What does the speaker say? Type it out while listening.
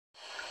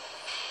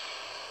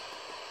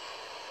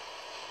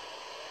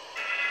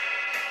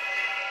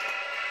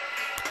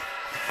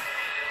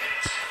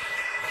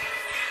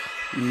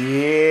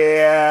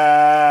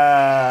Yeah.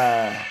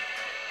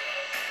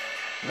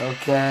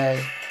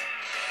 Okay.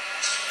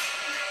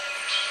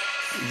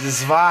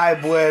 Just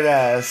vibe with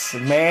us.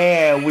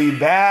 Man, we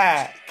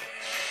back.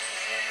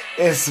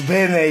 It's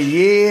been a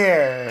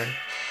year.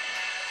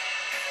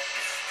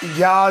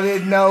 Y'all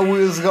didn't know we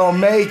was gonna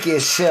make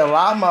it. Shit, a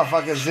lot of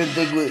motherfuckers didn't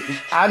think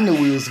I knew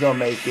we was gonna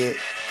make it.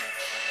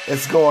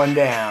 It's going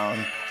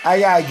down. I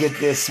gotta get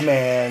this,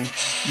 man.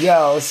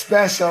 Yo,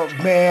 special,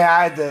 man,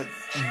 I had to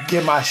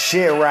get my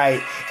shit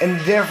right in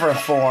different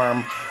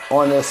form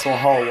on this one.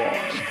 Hold on.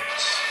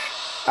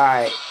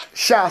 Alright.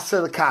 Shouts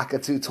to the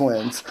Cockatoo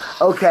Twins.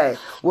 Okay,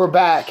 we're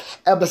back.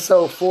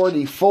 Episode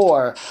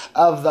 44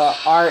 of the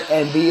Art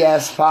and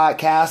BS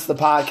podcast. The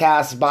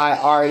podcast by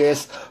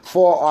artists,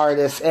 for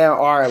artists, and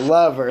art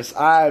lovers.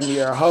 I am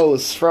your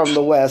host from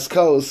the West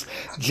Coast,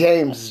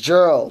 James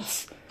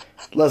Geralds.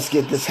 Let's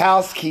get this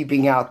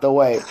housekeeping out the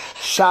way.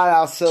 Shout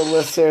out to the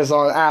listeners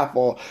on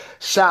Apple.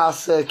 Shout out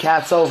to the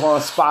cats over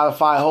on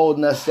Spotify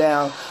holding us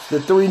down.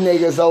 The three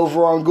niggas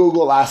over on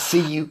Google, I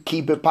see you.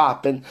 Keep it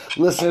popping.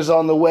 Listeners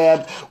on the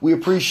web, we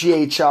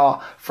appreciate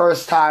y'all.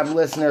 First time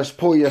listeners,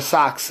 pull your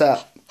socks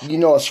up. You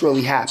know what's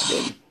really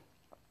happening.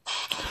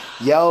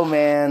 Yo,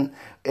 man,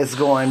 it's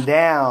going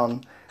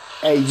down.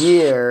 A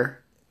year.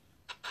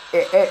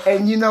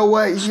 And you know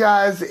what, you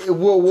guys,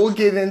 we'll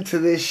get into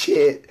this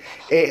shit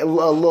a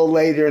little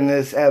later in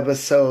this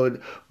episode.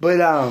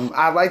 But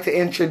I'd like to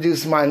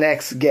introduce my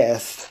next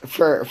guest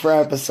for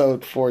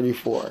episode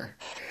 44.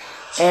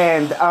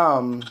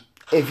 And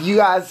if you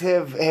guys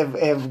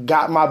have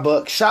got my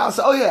book, shouts.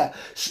 Oh yeah,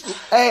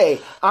 hey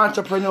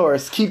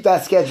entrepreneurs, keep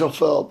that schedule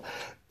filled.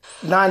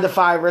 9 to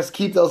 5ers,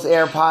 keep those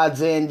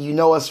AirPods in. You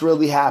know what's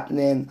really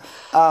happening.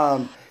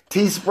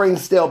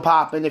 Teespring's still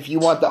popping. If you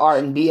want the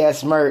Art and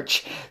BS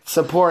merch,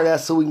 support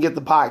us so we can get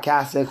the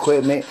podcasting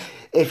equipment.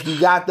 If you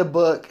got the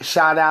book,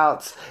 shout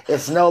outs.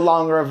 It's no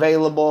longer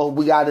available.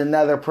 We got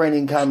another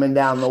printing coming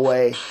down the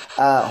way.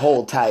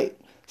 Hold tight.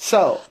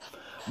 So,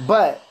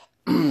 but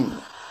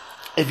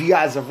if you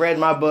guys have read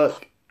my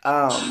book,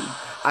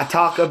 I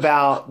talk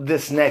about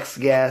this next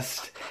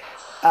guest.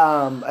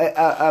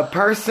 A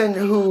person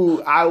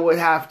who I would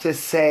have to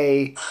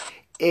say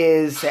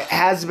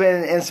has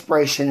been an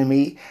inspiration to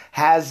me,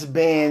 has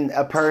been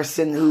a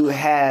person who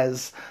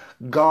has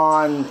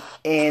gone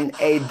in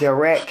a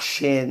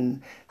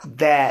direction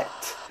that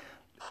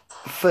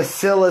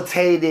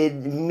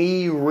facilitated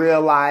me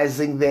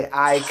realizing that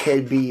I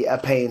could be a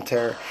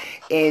painter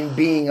and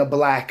being a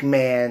black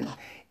man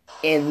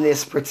in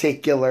this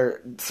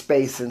particular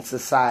space in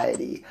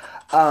society.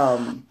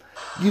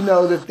 You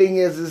know, the thing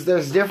is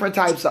there's different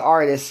types of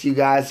artists, you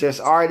guys. There's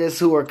artists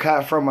who are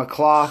cut from a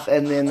cloth,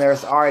 and then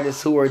there's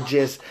artists who are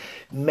just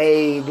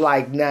made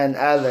like none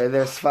other.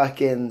 There's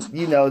fucking,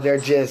 you know, they're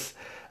just,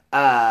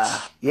 yeah,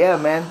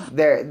 man.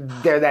 They're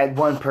that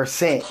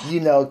 1%, you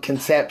know,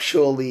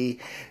 conceptually,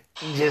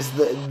 just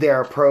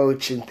their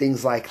approach and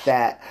things like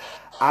that.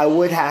 I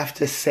would have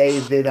to say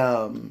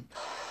that,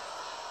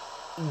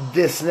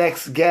 this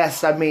next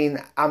guest, I mean,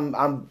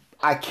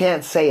 I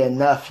can't say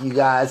enough, you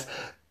guys.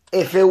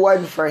 If it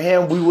wasn't for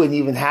him, we wouldn't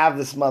even have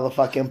this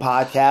motherfucking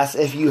podcast.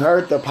 If you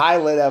heard the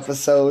pilot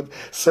episode,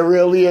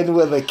 Cerulean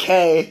with a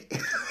K,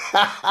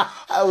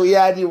 we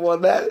had him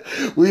on that.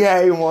 We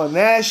had him on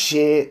that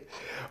shit.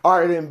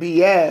 Art and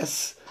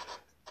BS.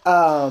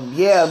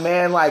 Yeah,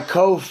 man, like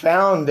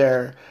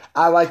co-founder.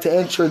 I'd like to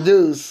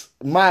introduce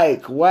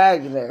Mike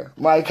Wagner.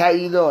 Mike, how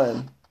you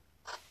doing?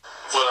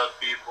 What up,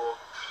 people?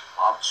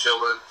 I'm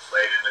chilling,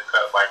 waiting to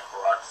cut like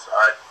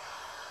peroxide.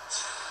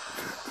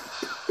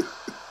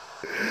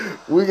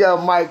 We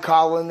got Mike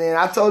calling in.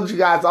 I told you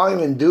guys I don't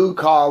even do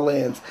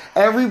call-ins.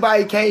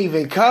 Everybody can't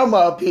even come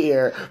up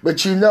here.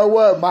 But you know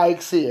what?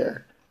 Mike's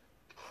here.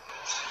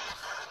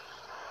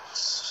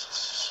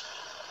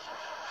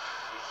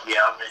 Yeah,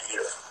 I'm in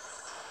here.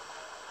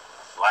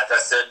 Like I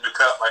said, to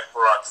cut like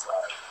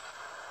peroxide.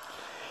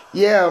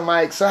 Yeah,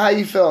 Mike. So how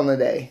you feeling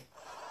today?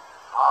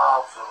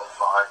 I'm feeling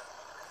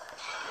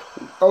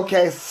fine.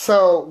 Okay,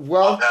 so,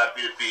 well... I'm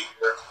happy to be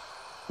here.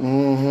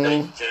 Mm-hmm.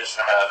 Thank you just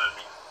for having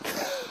me.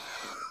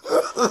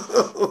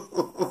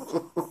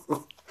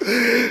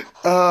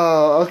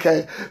 Oh,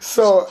 okay.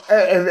 So,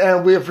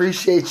 and we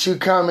appreciate you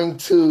coming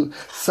to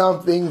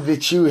something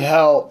that you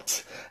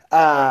helped.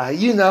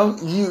 You know,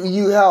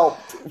 you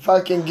helped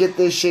fucking get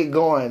this shit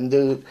going,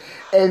 dude.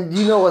 And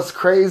you know what's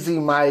crazy,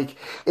 Mike,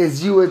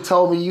 is you had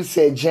told me, you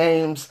said,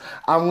 James,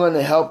 I'm going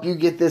to help you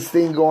get this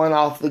thing going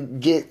I'm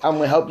going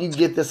to help you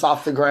get this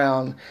off the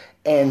ground.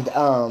 And,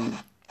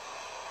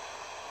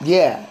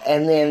 yeah,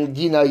 and then,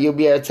 you know, you'll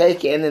be able to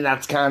take it, and then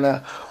that's kind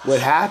of what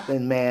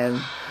happened,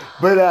 man.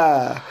 But,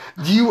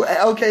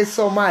 okay,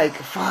 so Mike,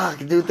 fuck,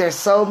 dude, there's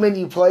so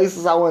many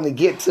places I want to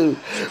get to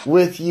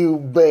with you,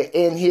 but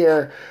in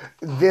here,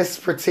 this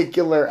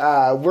particular,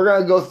 we're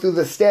going to go through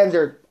the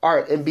standard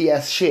art and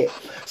BS shit.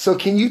 So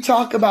can you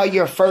talk about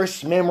your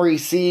first memory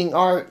seeing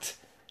art?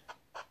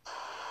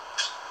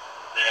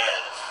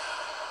 Man,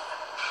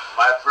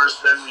 my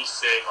first memory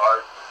seeing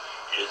art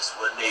is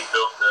when they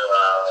built the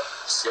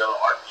Seattle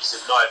Art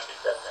Museum. No, I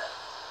take that back.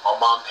 My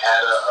mom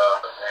had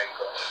a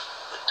mango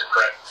with the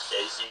correct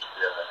daisies,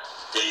 not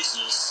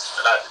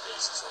the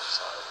daisies, I'm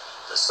sorry,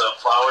 the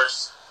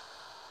sunflowers.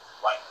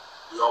 Like,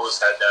 we always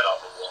had that on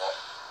the wall.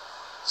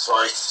 So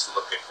I used to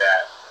look at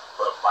that.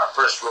 But my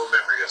first real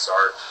memory of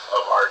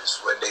art is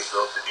when they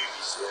built the new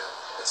museum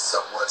and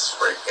someone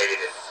spray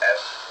painted it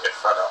in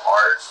front of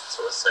art,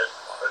 so it said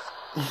art.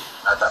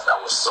 I thought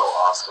that was so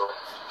awesome.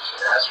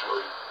 And that's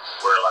really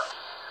where, like,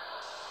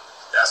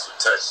 that's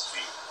what touched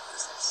me.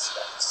 Is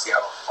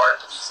Seattle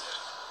Art Museum.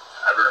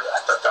 I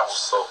thought that was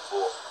so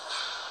cool.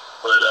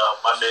 But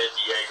my man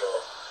Diego,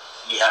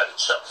 he had a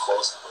Chuck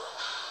Close book.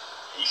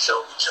 He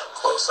showed me Chuck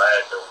Close. I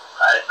had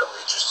no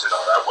interest in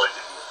art. I wanted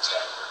to be a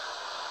designer.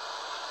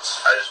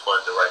 I just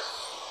wanted to write.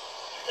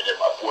 And then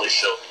my boy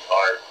showed me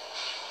art.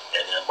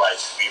 And then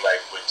we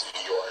went to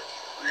New York.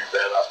 We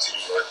ran off to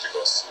New York to go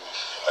see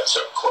a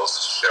Chuck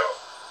Close show.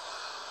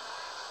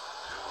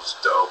 It was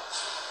dope.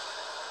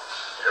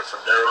 And from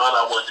there on,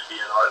 I wanted to be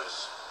an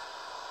artist.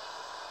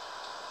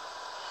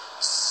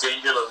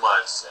 Singular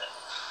mindset,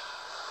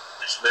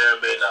 which may or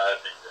may not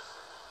have been different.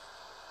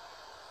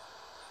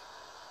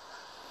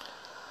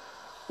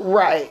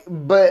 Right,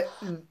 but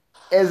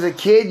as a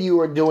kid, you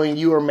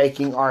were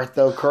making art,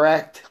 though,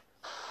 correct?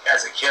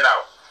 As a kid,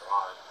 I was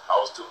drawing. I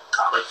was doing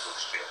comic book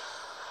shit.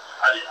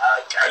 I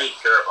didn't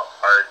care about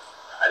art.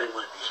 I didn't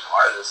want to be an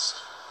artist.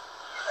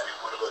 I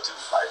didn't want to go do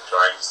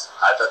drawings.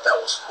 I thought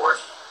that was corny.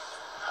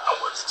 I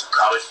wanted to do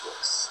comic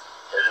books.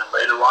 And then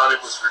later on,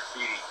 it was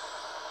graffiti.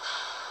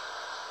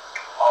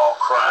 All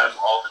crime,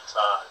 all the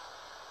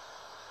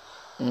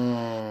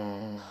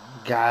time.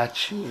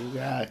 Got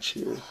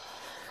you.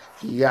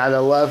 You gotta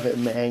love it,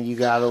 man. You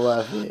gotta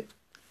love it.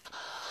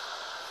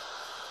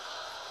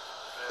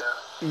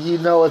 Yeah. You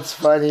know what's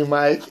funny,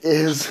 Mike,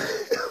 is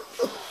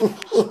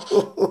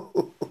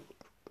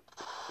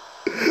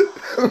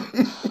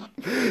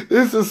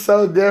this is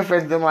so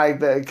different than like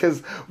that,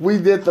 because we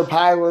did the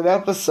pilot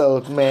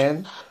episode,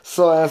 man.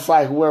 So it's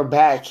like we're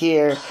back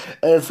here,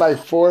 and it's like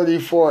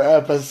 44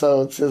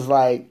 episodes is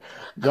like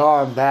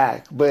gone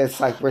back, but it's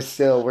like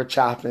we're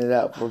chopping it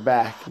up. We're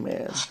back,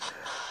 man.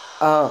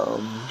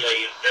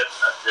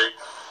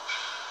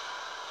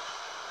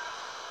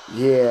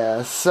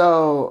 Yeah.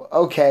 So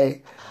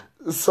okay.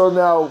 So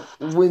now,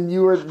 when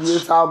you're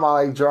talking about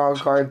like drawing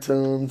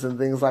cartoons and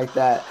things like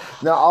that.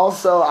 Now,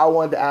 also, I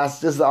wanted to ask: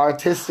 does the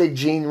artistic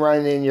gene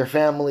run in your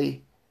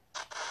family?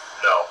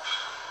 No.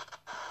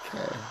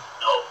 Okay.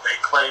 No, they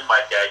claim my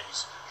dad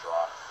used to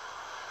draw.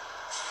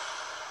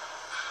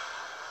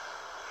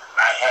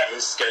 I had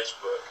his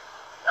sketchbook.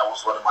 That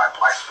was one of my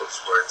black books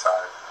for a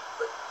time.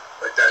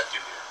 But that dude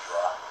didn't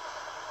draw.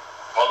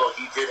 Although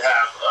he did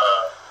have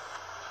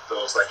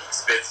those like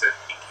expensive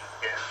inking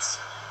pens.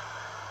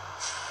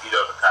 You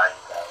know, the kind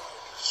you got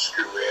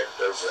screw in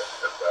the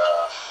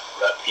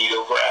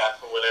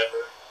rapidograph or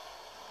whatever.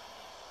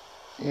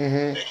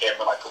 Mm-hmm. They came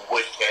in like a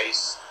wood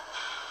case.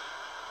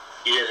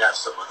 He didn't have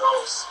some of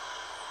those.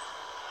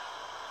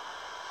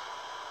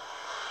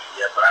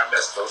 Yeah, but I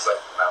messed those up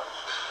when I was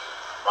young.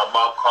 My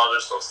mom called her,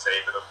 so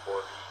saving them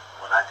for me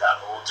when I got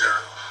older.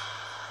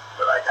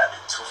 But I got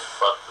into it and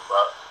fucked them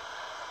up.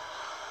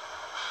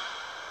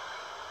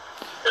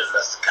 Because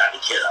that's the kind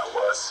of kid I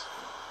was.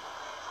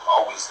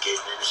 Always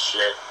getting into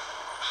shit.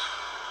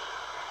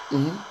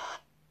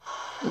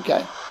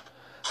 Okay.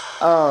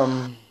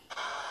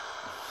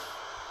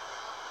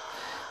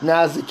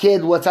 Now, as a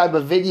kid, what type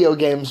of video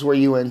games were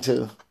you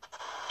into?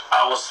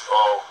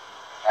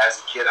 As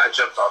a kid, I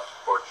jumped off the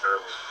porch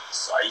early.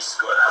 So I used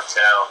to go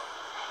downtown.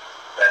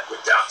 Back when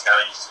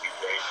downtown used to be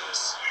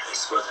dangerous. I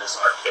used to go to this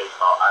arcade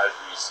called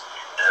Ivory's.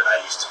 And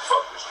I used to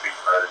fuck with Street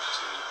Fighter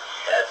 2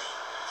 heavy.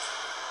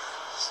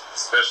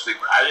 Especially,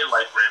 I didn't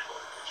like Rainbow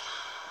Edition.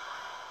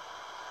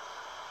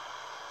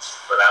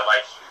 But I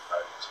liked Street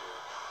Fighter 2.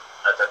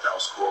 I thought that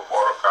was cool.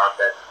 Mortal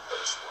Kombat, the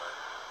first one.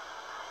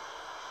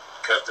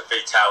 Because the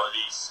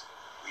fatalities,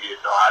 we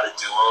didn't know how to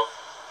do them.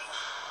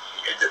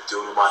 You end up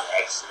doing them on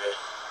accident.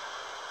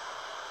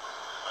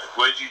 Like,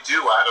 what did you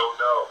do? I don't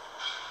know.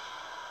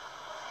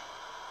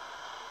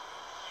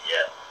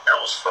 Yeah, that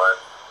was fun.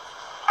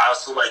 I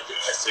also like the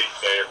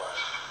SNK, like,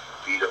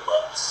 beat 'em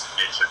ups,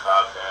 Ninja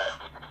Combat,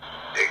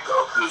 and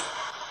Goku.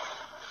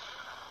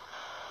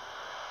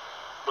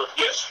 But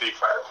yeah, Street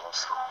Fighter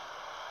also.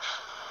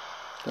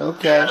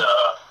 Okay. And,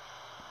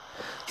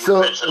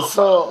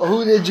 so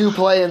who did you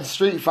play in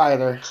Street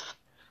Fighter?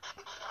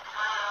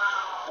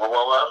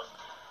 What?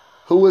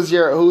 Who was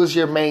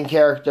your main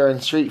character in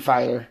Street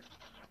Fighter?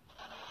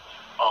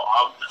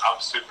 Oh, I'm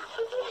super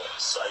vanilla,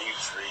 so I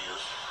use Ryu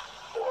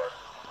or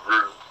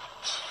Ryu.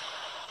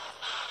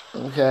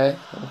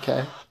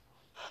 Okay.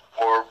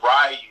 Or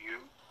Ryu.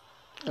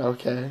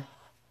 Okay.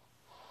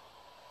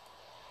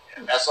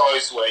 And that's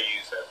always who I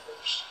use at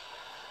first.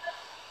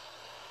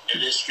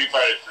 And then Street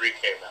Fighter 3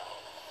 came out.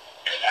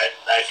 And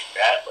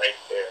that right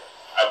there,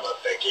 I love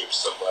that game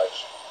so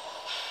much.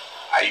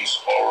 I use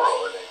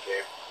Oro in that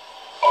game.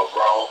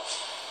 Oro.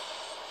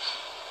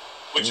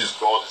 Which is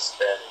gold in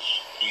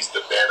Spanish. He's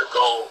the man of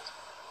gold.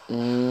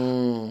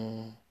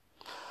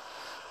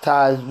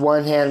 Tied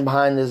one hand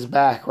behind his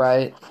back,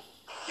 right?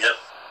 Yep.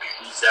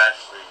 He's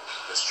actually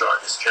the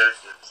strongest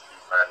character in the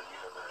Street Fighter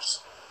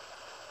universe.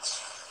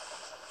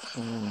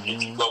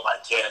 If you go by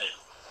canon.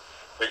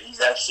 But he's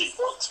actually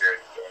low-tier in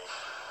the game.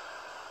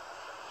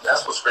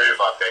 That's what's great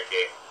about that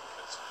game.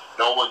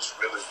 No one's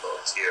really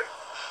low-tier.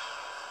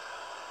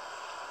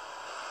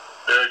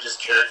 There are just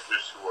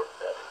characters who are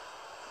better.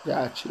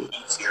 Got you.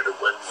 Easier to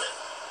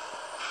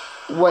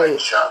win-win. Wait, Like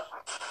Chuck.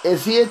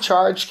 is he a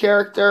charge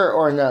character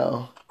or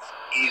no?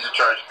 He's a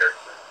charge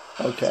character.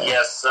 Okay. He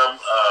has some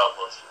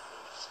motion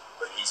moves,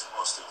 but he's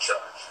mostly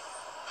charge.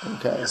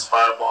 Okay. His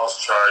fireball's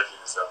charge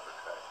and his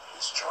uppercut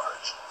is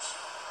charge.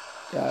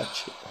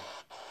 Got you.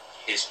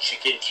 His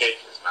chicken kick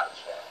is not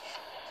charge.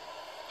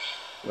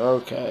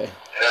 Okay.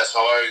 And that's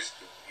always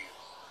confused.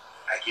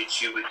 I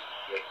get you with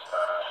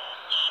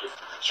the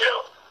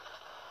chill.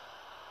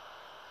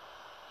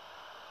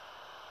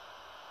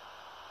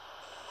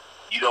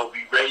 You don't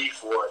be ready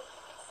for it.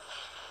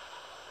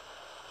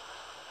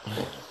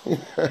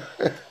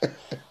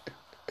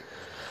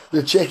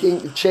 The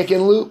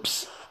chicken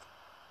loops?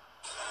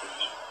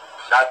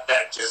 Not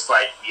that, just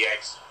like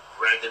EX,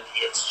 random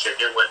EX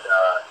chicken when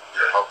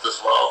your health is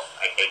low.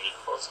 I can't get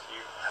close to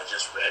you. I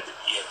just random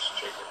EX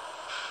chicken.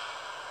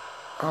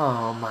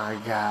 Oh my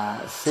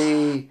God.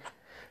 See,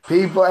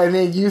 people, and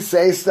then you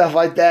say stuff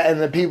like that,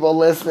 and the people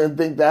listening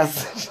think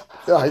that's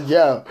like,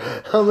 yo,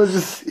 I'm gonna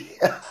just.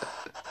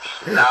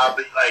 Nah,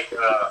 but like,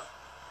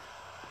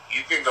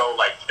 you can go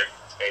like check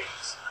the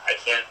tapes. I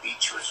can't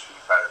beat you in Street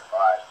Fighter 5,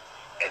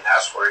 and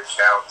that's where it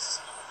counts.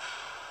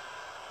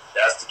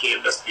 That's the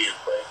game that's being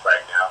played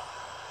right now.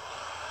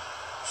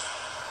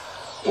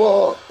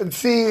 Well,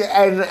 see,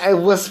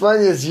 and what's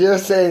funny is you're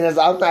saying is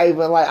I'm not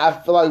even like, I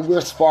feel like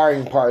we're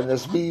sparring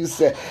partners. But you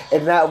said,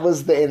 and that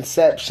was the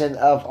inception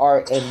of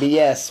our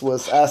MBS,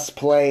 was us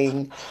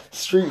playing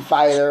Street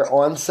Fighter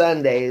on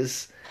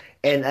Sundays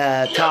and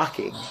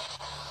talking.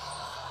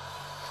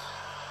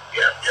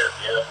 Yep.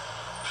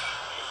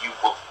 You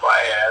whoop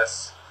my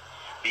ass,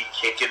 be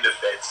kicking the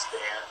bed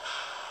stand.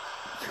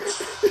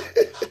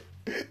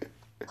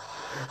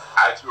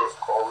 I threw a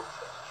cold.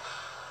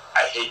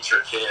 I hate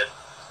your kid.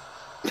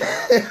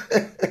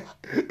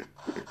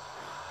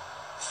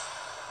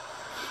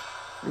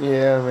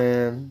 Yeah,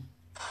 man.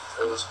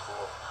 It was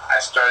cool. I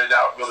started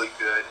out really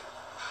good.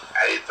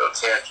 I didn't throw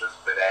tantrums,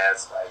 but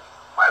as like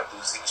my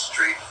losing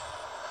streak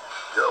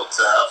built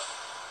up,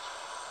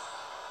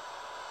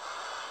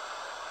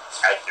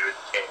 I threw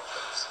the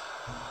tantrums.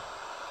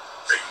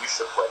 But you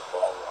should play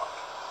ball rock.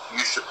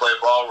 You should play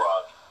ball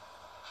rock.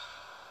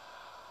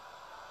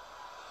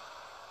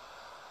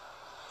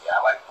 Yeah,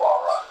 I like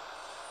ball rock.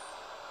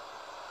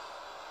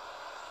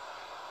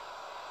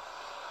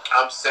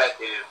 I'm sad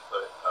they didn't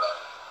put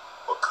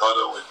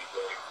Makoto in the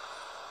game.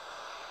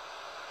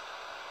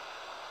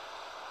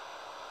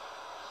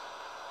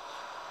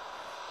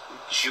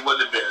 She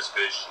wouldn't have been as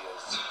good as she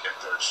is in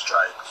Third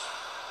Strike.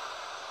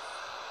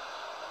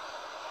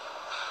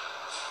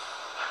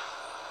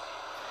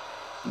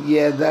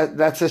 Yeah,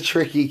 that's a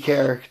tricky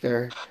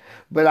character.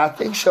 But I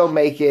think she'll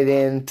make it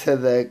into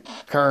the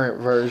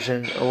current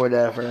version or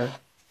whatever.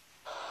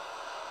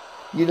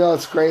 You know,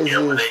 it's crazy.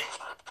 Yeah,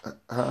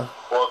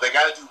 well, they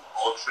gotta do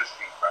Ultra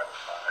Street Fighter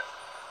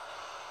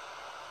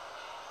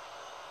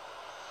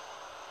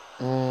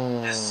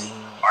 5. This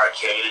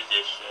Arcade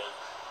Edition,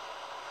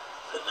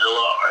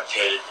 Vanilla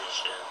Arcade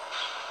Edition.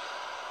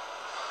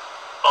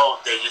 Oh,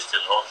 they just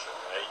did Ultra,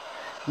 right?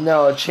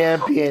 No,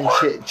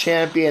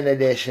 Champion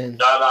Edition.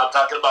 No, I'm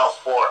talking about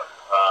 4.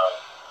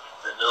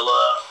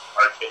 Vanilla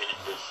Arcade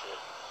Edition.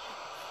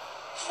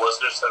 Was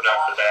there some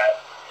after that?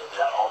 And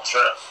then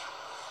Ultra?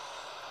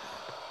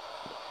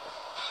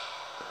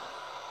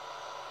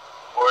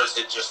 Or is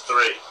it just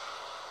 3?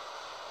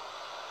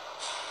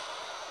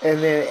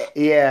 And then,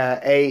 yeah,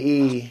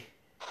 AE.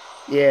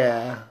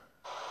 Yeah.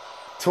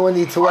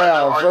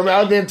 2012. From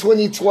out then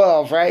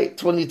 2012, right?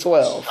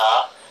 2012.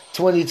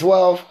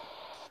 2012.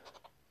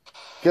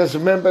 Because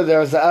remember, there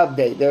was an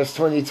update. There's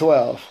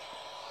 2012.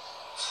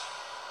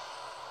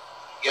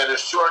 Yeah,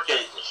 there's 2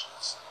 arcade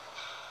editions.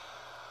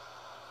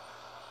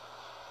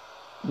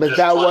 But there's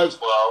that was...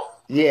 2012.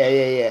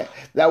 Yeah.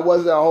 That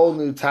wasn't a whole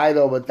new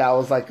title, but that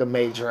was like a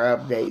major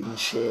update and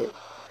shit.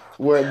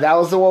 Where that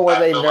was the one where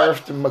they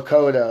nerfed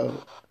Makoto.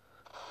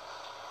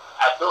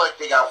 I feel like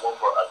they got one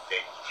more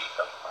update to Street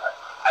Fighter 5.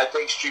 I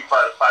think Street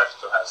Fighter 5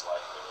 still has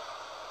life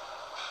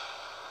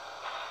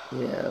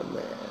in it. Yeah,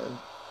 man.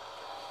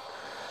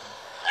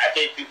 I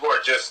think people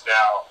are just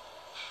now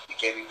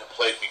beginning to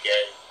play the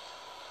game.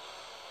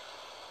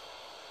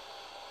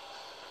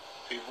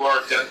 People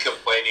are done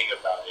complaining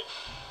about it.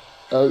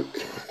 Oh.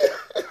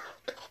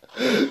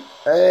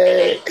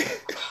 Hey.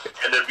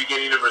 And they're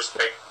beginning to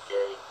respect the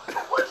game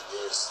for what it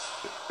is.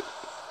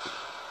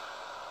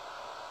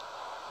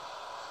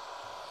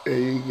 There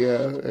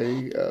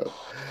you go.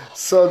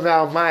 So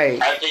now,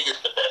 Mike. I think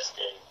it's the best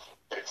game.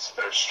 It's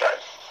Third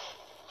Strike.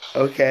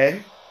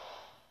 Okay.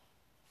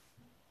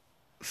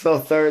 So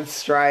Third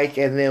Strike,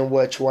 and then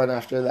which one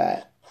after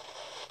that?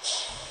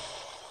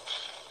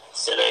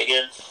 Say that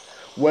again?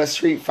 What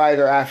Street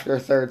Fighter after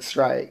Third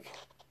Strike?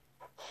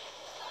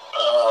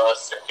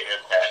 Second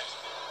Impact.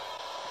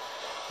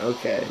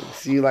 Okay,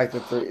 so you like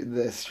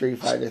the Street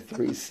Fighter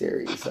 3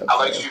 series. Okay. I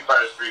like Street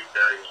Fighter 3,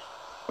 period.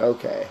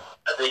 Okay.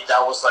 I think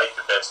that was like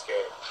the best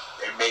game.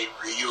 They made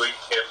Ryu and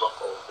Ken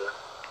look older.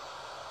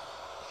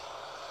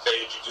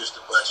 They introduced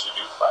a bunch of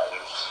new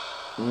fighters.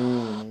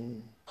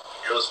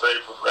 It was very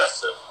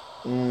progressive.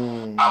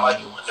 I like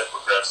it when they're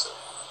progressive.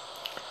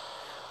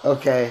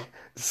 Okay,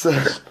 so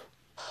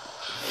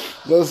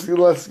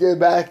let's get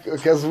back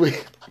because we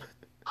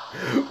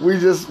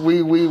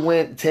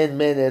went 10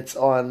 minutes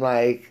on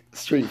like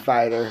Street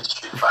Fighter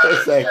for a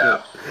second.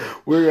 Yeah.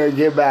 We're gonna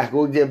get back.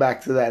 We'll get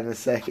back to that in a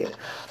second.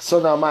 So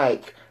now,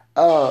 Mike,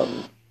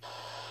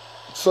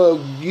 so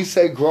you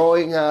said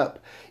growing up,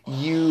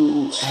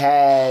 you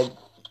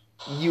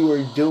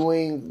were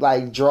doing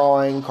like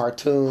drawing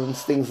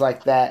cartoons, things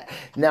like that.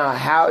 Now,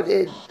 how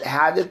did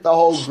the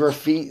whole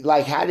graffiti,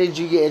 like, how did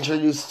you get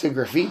introduced to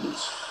graffiti?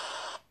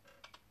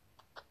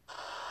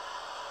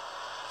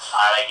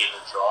 I get to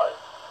draw it.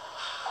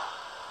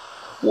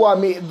 Well, I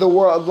mean, the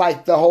world,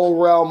 like the whole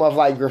realm of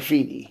like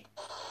graffiti.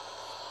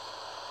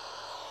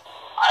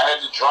 I had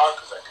to draw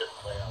because I couldn't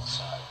play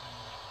outside.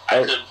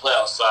 I couldn't play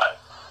outside.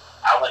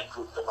 I like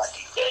grouped in like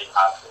a gang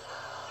outfit.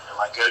 And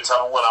like every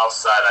time I went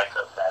outside, I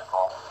come back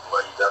home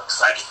bloody up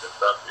because I get the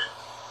thumping,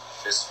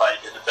 fist fight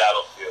in the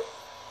battlefield.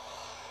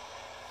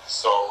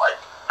 So like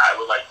I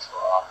would like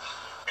draw,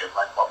 and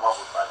like my mom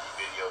would buy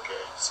me video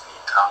games and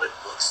comic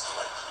books to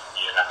like keep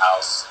me in the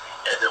house.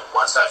 And then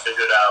once I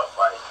figured out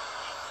like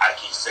I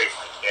can save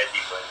my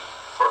candy money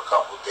for a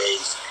couple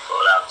days and go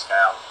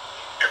downtown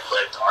and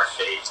play at the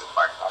arcades and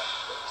buy comic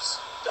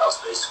books. That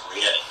was basically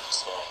it.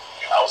 So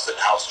I was in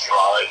the house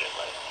drawing and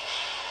like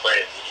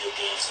playing video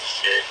games and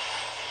shit.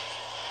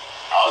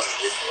 I was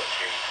a little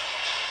kid.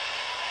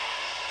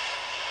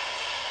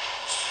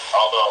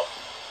 Although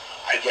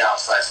I get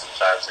outside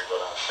sometimes and go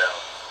downtown.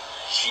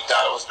 She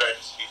thought it was better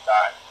than she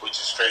thought, which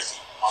is crazy.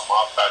 My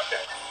mom thought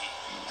that me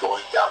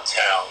going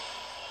downtown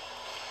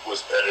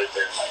was better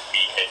than like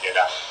me hanging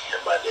out in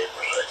my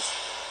neighborhood.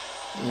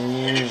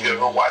 And if you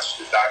ever watched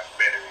the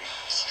documentary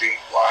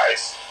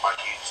Streetwise on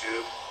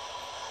YouTube,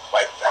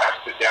 like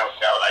that's the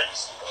downtown I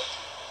used to go to.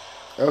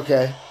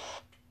 Okay.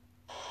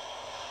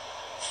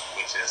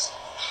 Which is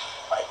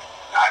like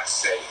not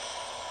safe.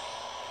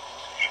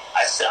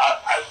 I said I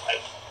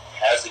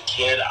as a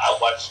kid I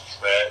watched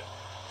Dredd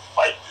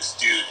fight this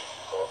dude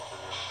and go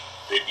through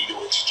the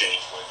needle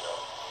exchange window.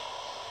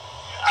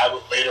 I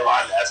would later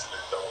on as an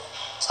adult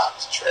talk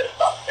to Dredd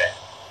about that.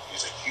 He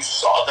was like, "You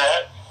saw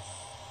that?"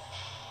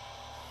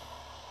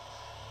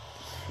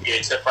 Yeah,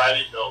 except for I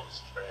didn't know it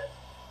was Dredd.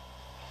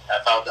 I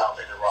found out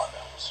later on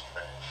that was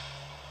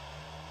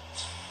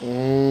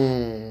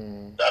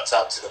Dredd. I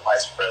talked to the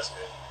vice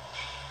president.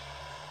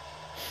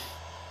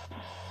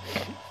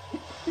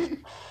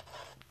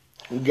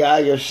 You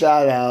got your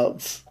shout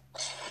outs.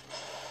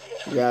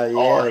 Yeah,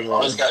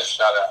 always got a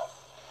shout out.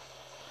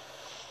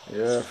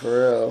 Yeah, for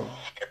real.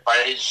 If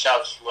I didn't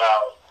shout you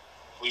out,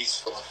 please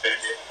feel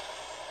offended.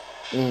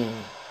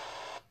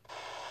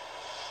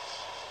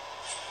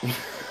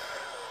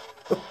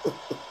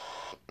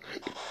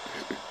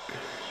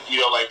 You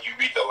know, like you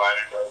read the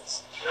liner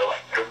notes. You're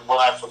like, everyone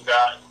I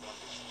forgot.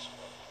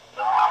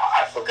 Nah,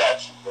 I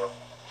forgot you, bro.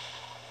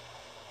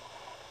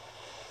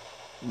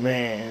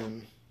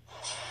 Man.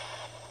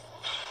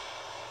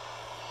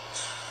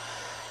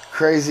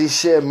 Crazy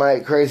shit,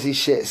 Mike. Crazy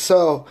shit.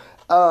 So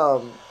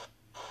going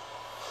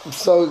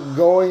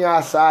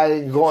outside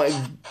and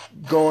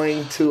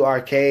going to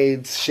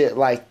arcades, shit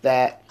like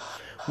that,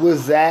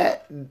 was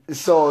that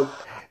so?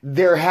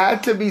 There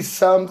had to be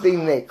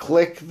something that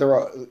clicked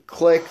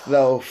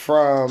though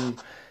from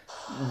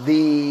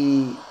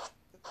the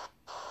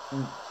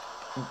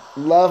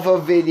love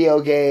of video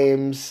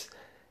games,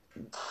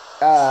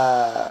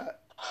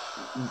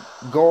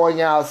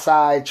 going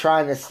outside,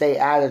 trying to stay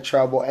out of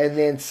trouble, and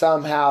then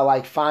somehow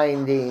like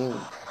finding,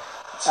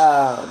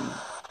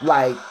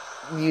 like,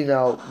 you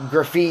know,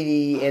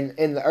 graffiti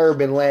in the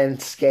urban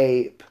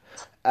landscape,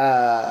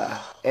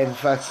 and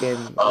fucking,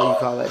 what do you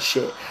call that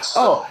shit?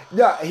 Oh,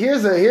 no,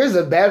 here's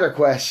a better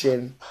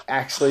question.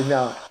 Actually,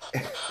 no. Go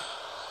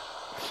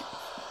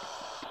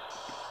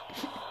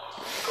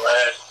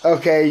ahead.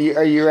 Okay,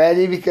 are you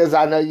ready? Because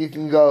I know you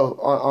can go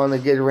on a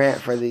good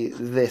rant for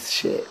this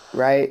shit,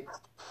 right?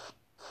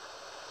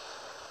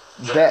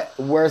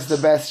 Where's the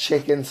best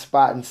chicken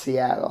spot in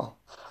Seattle?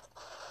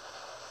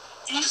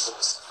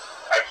 Jesus.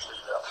 Actually,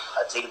 no.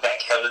 I take it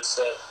back. Heaven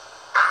said.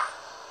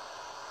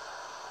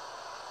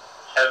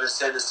 Heaven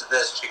said is the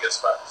best chicken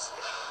spot in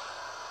Seattle.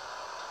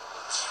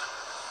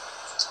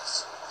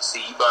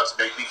 See, you about to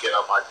make me get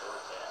on my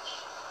DoorDash.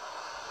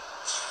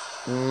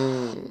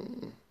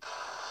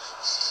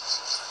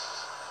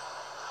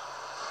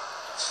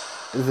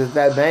 Is it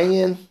that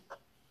banging?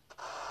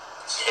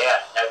 Yeah,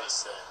 Heaven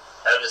said.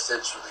 Heaven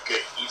said's really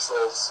good.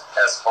 Easels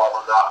has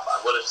fallen off.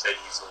 I would have said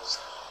Easels,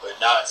 but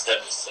now it's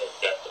Heaven said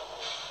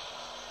definitely.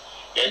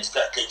 Yeah, it's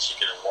got good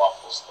chicken and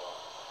waffles though.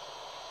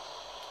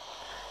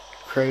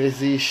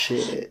 Crazy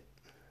shit.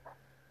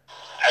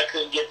 I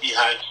couldn't get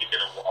behind chicken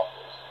and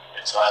waffles,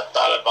 and so I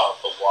thought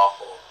about the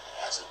waffle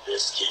as a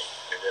biscuit,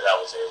 and then I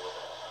was able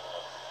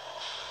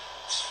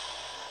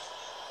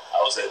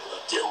to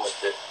deal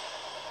with it.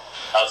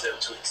 I was able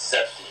to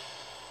accept it.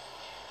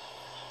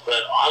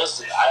 But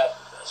honestly, I have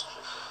the best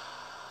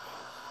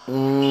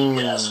chicken.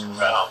 Yes,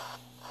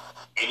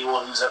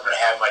 anyone who's ever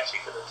had my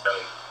chicken will tell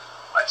you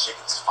my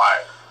chicken's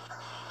fire.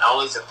 Not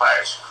only is it fire,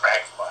 it's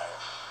crack fire.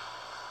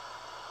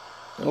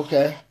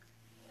 Okay.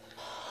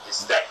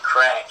 It's that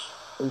crack.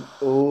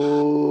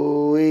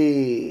 Ooh.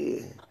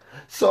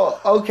 So,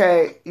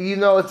 okay, you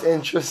know what's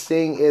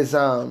interesting is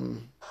I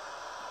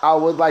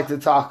would like to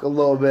talk a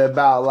little bit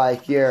about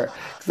like your,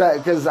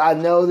 because I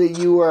know that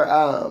you were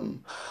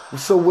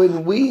so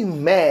when we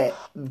met,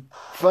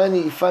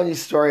 funny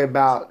story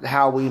about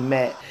how we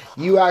met.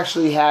 You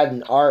actually had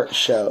an art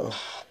show,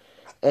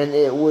 and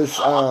it was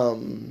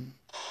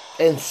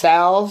in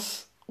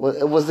Sal's.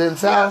 It was in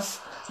Sal's.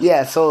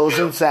 Yeah, so it was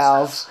in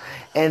Sal's,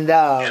 and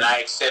I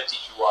accepted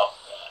you off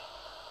of that.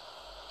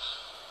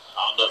 I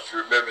don't know if you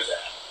remember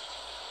that.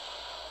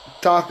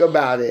 Talk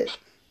about it.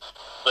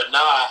 But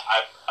now I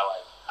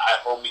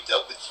homied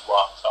up with you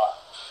off top.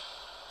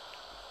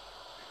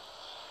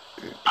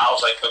 I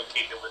was like, come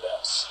kick it with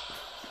us.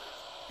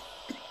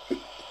 And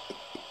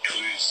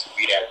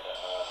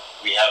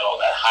we had all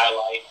that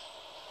highlight.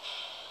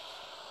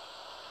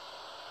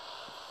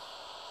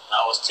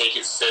 I was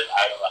taking sips.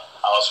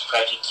 I was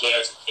cracking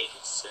cans and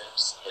taking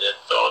sips, and then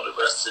throwing the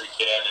rest of the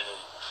can, and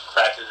then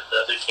cracking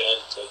another can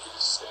and taking a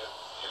sip,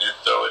 and then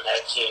throwing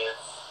that can.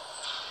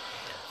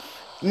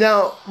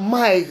 Now,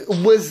 Mike,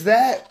 was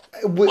that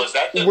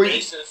the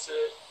Mason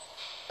sit?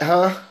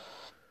 Huh?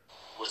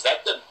 Was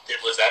that the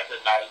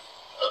night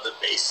of the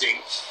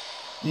basing?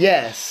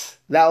 Yes,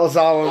 that was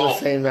all on the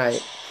same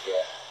night.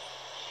 Yeah,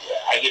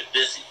 I get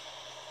busy.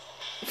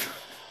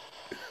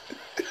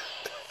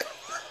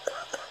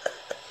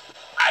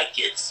 I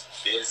get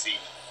busy.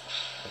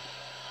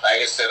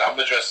 Like I said, I'm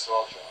gonna dress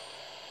small drunk.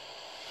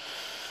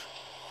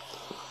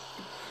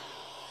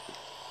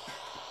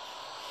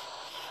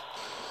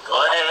 Go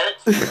ahead.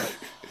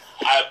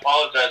 I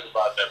apologize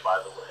about that, by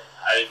the way.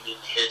 I didn't mean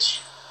to hit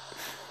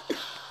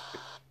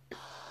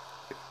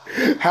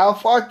you. How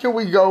far can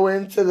we go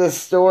into the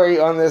story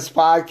on this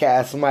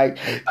podcast, Mike?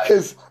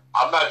 Because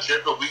I'm not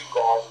tripping. We can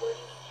go all the way.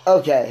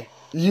 Okay,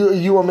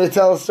 you want me to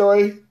tell a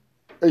story?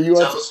 Or you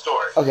tell the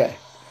story? Okay,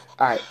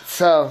 all right.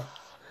 So,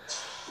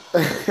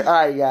 all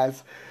right,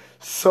 guys.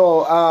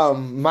 So,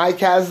 Mike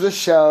has the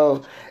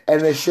show,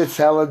 and the shit's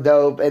hella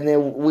dope, and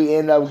then we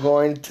end up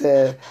going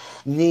to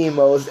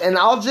Nemo's, and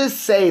I'll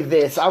just say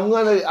this: I'm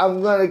gonna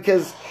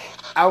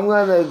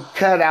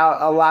cut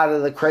out a lot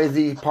of the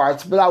crazy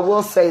parts, but I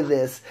will say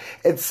this: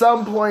 at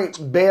some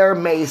point, Bear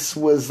Mace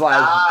was like,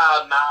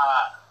 "Nah,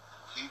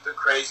 leave the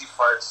crazy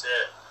parts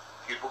in.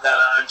 People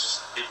gotta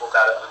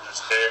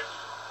understand.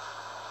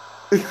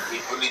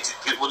 People need to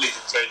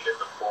take it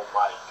the full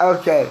mic."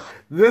 Okay,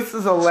 this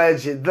is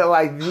alleged.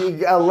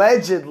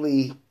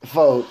 Allegedly,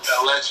 folks.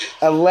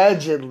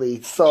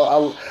 Allegedly.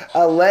 So,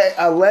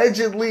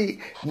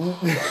 allegedly.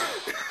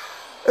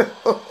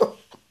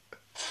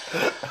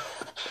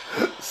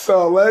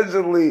 So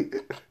allegedly.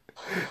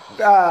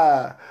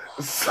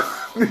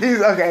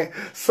 Okay,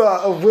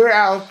 so we're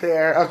out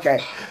there. Okay,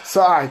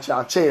 so all right,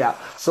 y'all, check it out.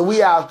 So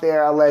we out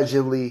there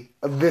allegedly.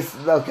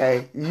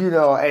 Okay, and you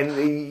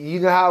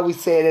know how we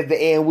say it at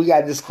the end. We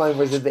got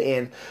disclaimers at the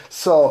end.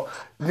 So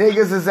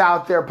niggas is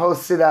out there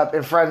posted up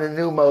in front of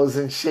Numos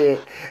and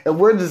shit, and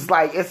we're just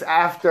like, it's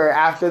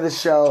after the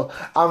show.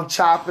 I'm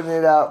chopping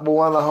it up with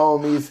one of the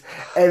homies,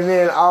 and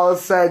then all of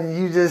a sudden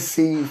you just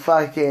see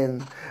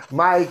fucking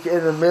Mike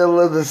in the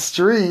middle of the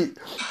street.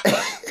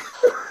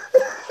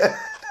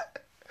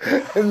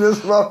 And this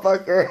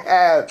motherfucker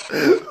had,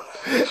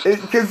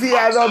 because he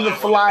had on the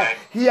fly,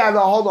 he had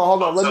hold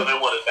on. So they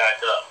want to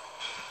back up.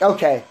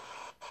 Okay.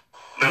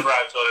 Remember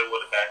I told they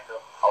want to back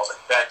up? I was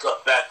like, back up.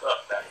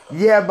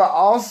 Yeah, but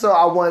also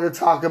I wanted to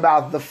talk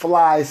about the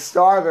fly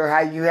starter, how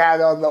you had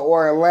on the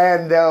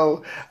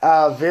Orlando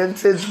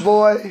vintage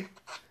boy.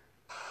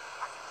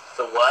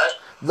 The what?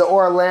 The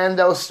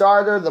Orlando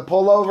starter, the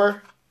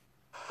pullover.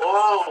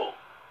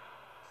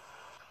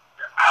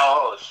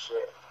 Oh,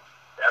 shit.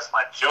 That's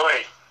my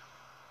joint.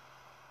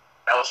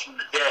 That was from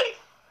the day.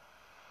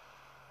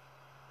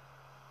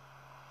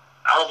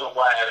 I don't know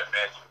why I had it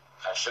mentioned.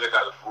 I should have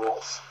got the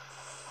rules.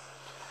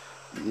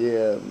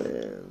 Yeah,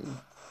 man.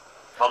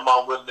 My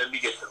mom wouldn't let me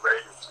get the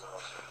Raiders.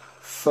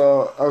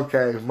 So,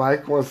 okay,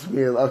 Mike wants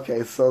me.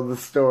 Okay, so the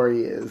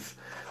story is,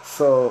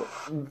 so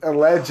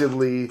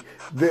allegedly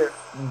the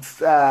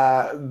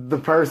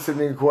person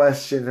in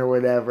question or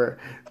whatever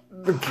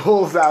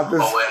pulls out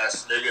this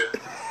ass nigga.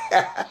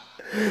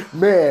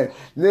 Man,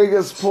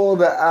 niggas pull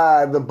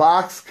the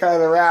box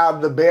cutter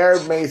out, the Bear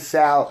Mace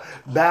out,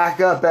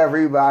 back up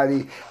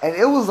everybody, and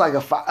it was like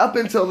up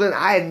until then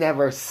I had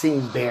never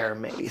seen Bear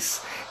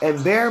Mace,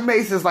 and Bear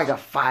Mace is like a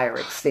fire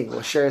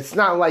extinguisher. It's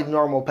not like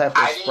normal pepper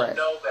spray. I didn't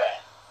know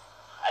that.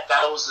 I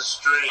thought it was a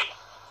string.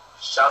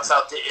 Shouts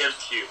out to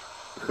MQ.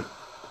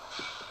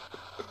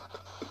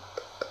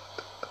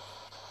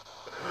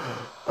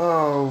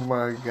 Oh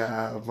my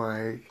God,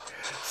 Mike.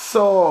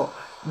 So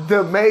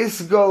the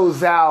mace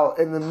goes out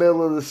in the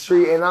middle of the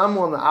street, and I'm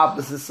on the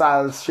opposite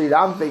side of the street.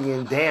 I'm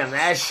thinking, damn,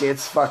 that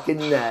shit's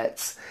fucking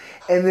nuts.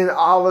 And then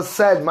all of a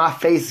sudden, my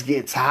face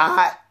gets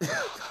hot.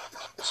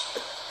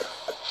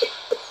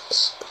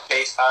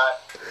 Face hot.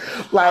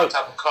 Like, on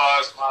top of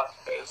cars, my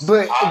face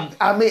but hot.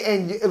 I mean,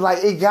 and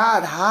like it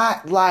got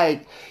hot.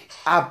 Like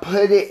I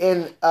put it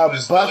in a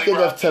bucket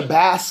really of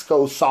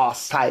Tabasco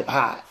sauce type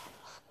hot.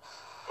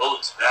 Oh,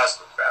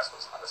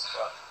 Tabasco's hot as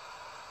fuck.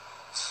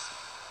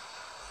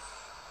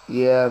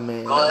 Yeah,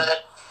 man. Go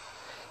ahead.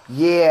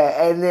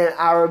 Yeah, and then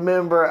I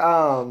remember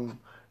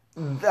the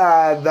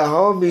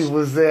homie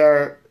was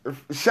there.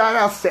 Shout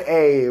outs to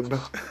Abe.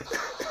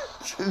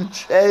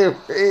 Jay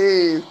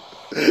Reed.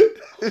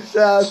 Shout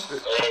out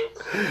to,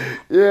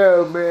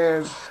 yeah,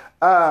 man.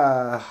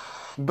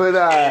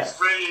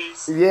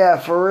 Yeah,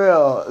 for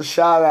real.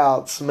 Shout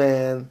outs,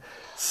 man.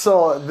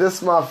 So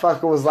this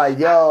motherfucker was like,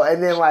 yo,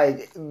 and then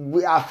like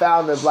we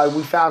found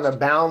a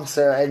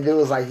bouncer, and it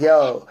was like,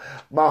 yo,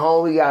 my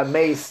homie got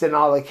maced in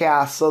all the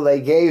cast, so they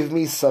gave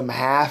me some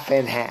half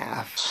and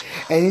half,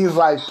 and he's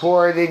like,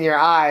 pour it in your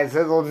eyes,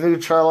 it'll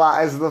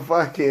neutralize the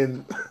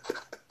fucking,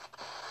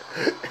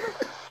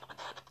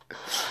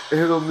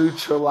 it'll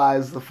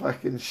neutralize the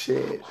fucking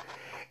shit,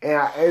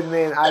 and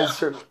then I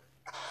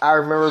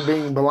remember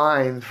being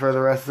blind for the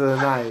rest of the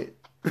night,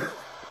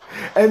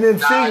 and then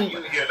seeing.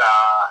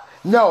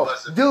 No,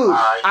 dude,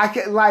 I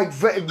could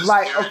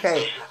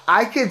okay,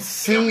 I could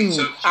see. We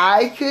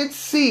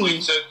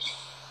took.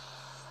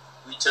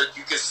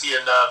 You could see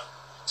enough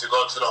to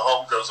go to the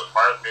homegirl's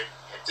apartment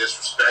and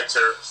disrespect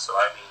her. So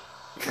I mean,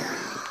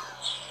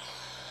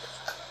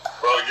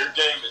 bro, your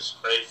game is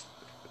crazy.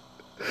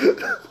 Your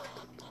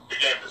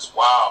game is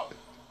wild.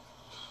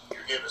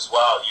 Your game is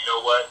wild. You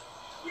know what?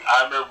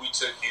 I remember we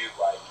took you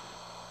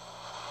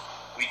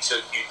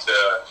to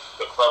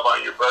the club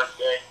on your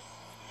birthday.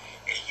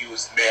 And you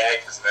was mad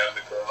because none of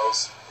the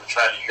girls were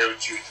trying to hear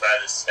what you were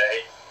trying to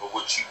say. But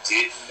what you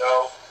didn't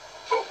know,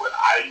 but what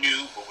I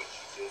knew, but what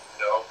you didn't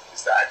know,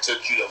 is that I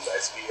took you to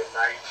lesbian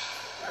night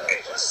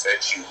and just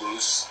set you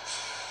loose.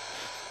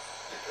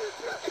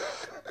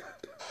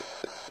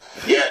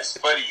 Yeah, it's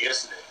funny,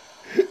 isn't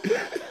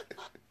it?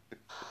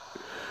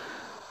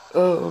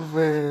 Oh,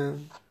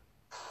 man.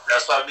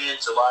 That's why me and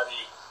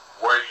Jelani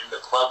weren't in the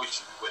club with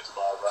you. We went to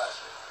Bar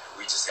Roger.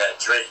 We just had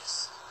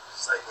drinks.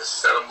 It's like, let's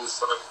set them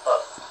loose on the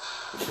club.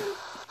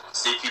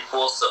 See if you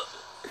pull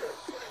something.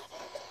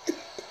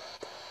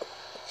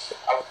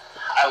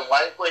 I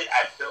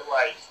feel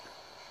like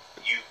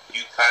you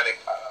kind of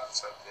caught on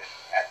something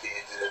at the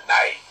end of the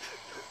night,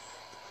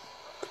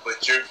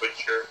 but your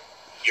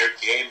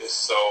game is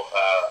so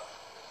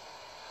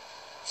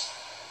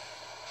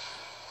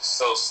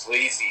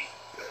sleazy.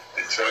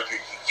 The drunker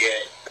you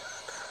get,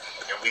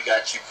 and we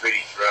got you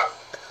pretty drunk,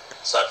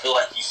 so I feel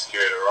like you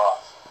scared her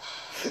off.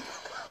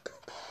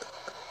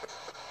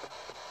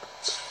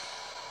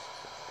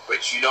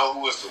 But you know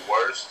who was the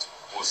worst?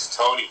 Was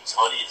Tony.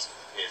 Tony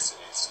is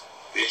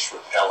bitch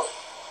repellent.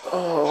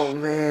 Oh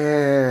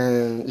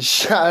man!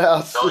 Shout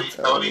out to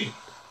Tony.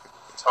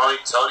 Tony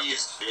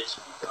is bitch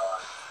be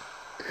gone.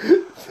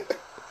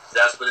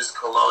 That's what his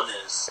cologne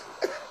is.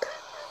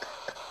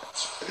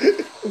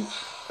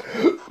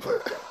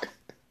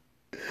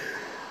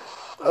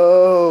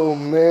 Oh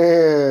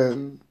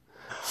man!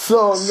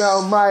 So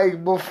now,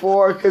 Mike,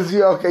 because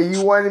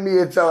you wanted me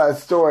to tell that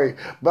story,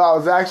 but I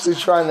was actually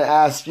trying to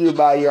ask you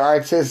about your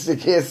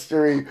artistic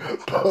history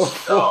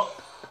before.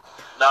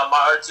 No,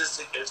 my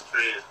artistic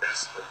history is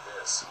basically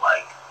this.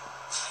 Like,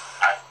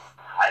 I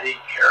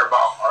didn't care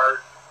about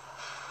art.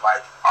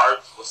 Like,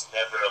 art was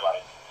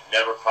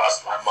never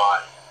crossed my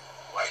mind.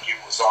 Like, it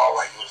was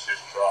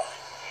just drawing.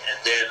 And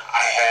then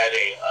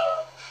I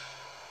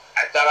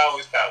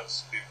always thought it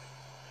was stupid.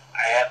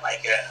 I had a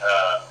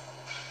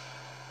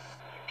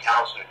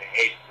counselor in the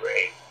 8th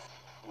grade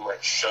who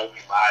showed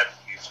me live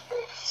musical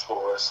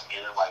scores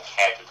and then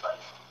had to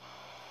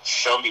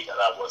show me that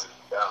I wasn't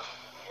dumb.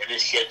 And then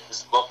she had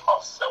this book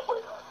called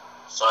Subway Art.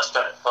 So I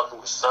started fucking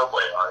with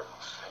Subway Art,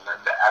 and then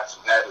after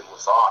that it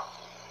was on.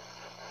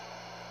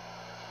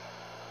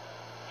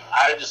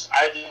 I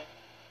didn't.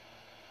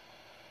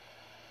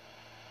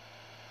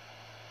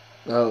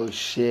 Oh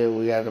shit,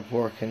 we got a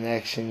poor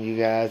connection, you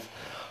guys.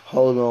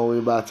 Hold on, we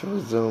about to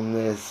resume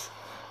this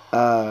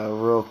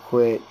real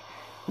quick.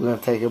 We're going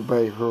to take a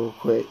break real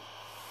quick.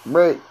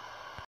 Break.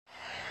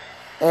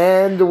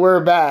 And we're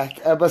back.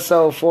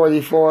 Episode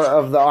 44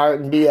 of the Art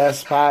and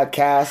BS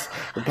podcast.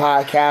 The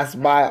podcast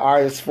by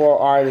artists, for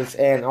artists,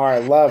 and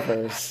art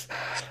lovers.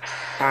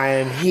 I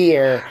am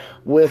here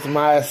with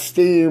my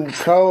esteemed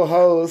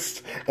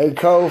co-host and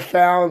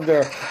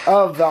co-founder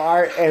of the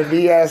Art and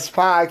BS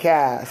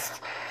podcast,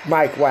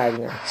 Mike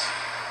Wagner.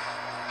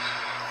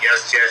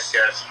 Yes,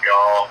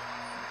 y'all.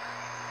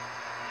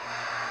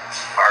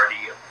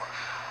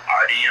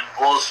 Artie and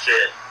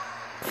bullshit.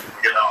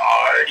 We're gonna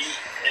Artie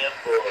and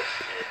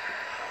bullshit.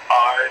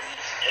 Artie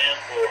and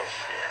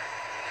bullshit.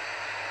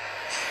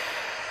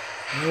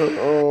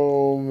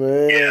 Oh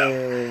Yeah.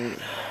 man,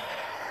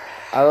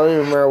 I don't even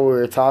remember what we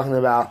were talking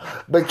about.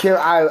 But Kim,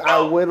 I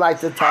would like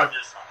to talk.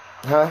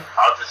 Huh?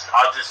 I'll just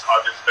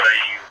tell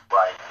you,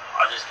 like,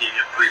 I'll just give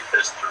you a brief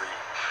history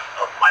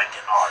of Mike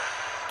and Art.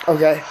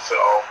 Okay. So,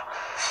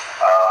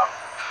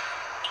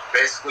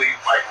 basically,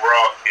 like, we're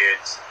all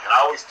kids, and I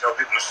always tell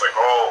people, it's like,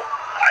 oh,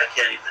 I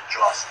can't even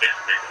draw stick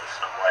figures.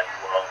 I'm like,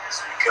 well,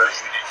 it's because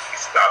you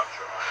stopped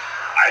drawing.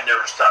 I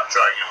never stopped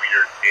drawing. You know, when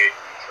you're a kid,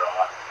 you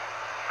draw.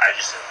 I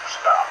just never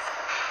stopped.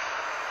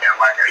 And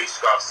like, I used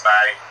to go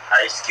outside,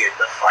 I used to get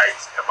into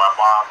fights, and my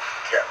mom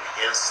kept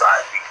me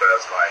inside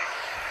because, like,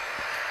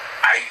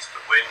 I used to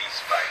win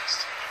these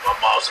fights. My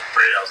mom was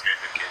afraid I was going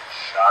to get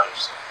shot or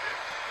something.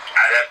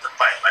 I'd have to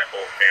fight like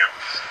whole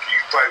families. You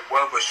fight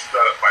one of us, you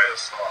gotta fight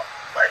us all.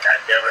 Like, I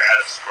never had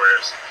a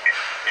square as a kid.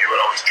 They would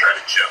always try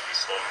to jump me,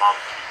 so my mom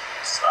would keep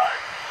me inside.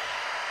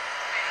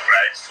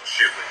 Right? So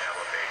shit would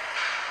elevate.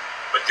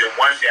 But then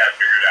one day I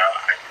figured out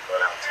I could go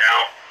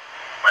downtown.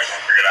 Like, I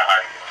figured out how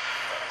to get on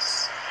the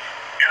bus.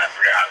 And I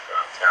figured out how to go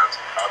downtown to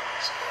the comic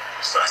store.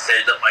 So I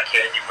saved up my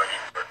candy money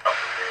for a couple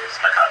of days.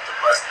 I got the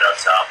bus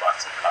downtown, bought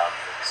some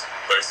comics,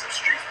 played some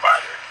Street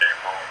Fighter, came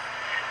home.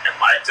 And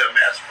my dumb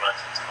ass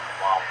runs into my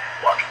mom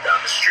walking down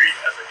the street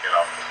as I get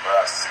off the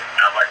bus. And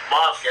I'm like,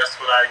 Mom, guess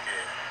what I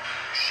did?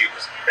 She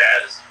was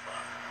mad as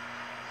fuck.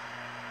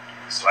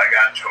 So I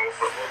got in trouble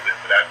for a little bit,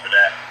 but after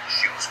that,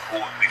 she was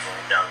cool with me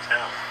going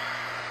downtown.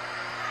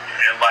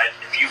 And like,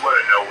 if you want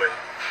to know what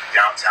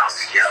downtown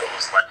Seattle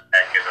was like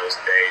back in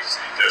those days,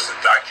 there's a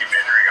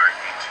documentary on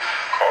YouTube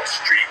called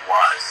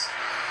Streetwise.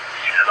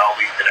 And I'll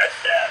leave it at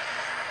that.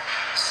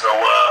 So,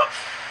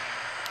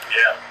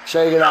 yeah.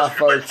 Check it out,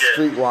 folks.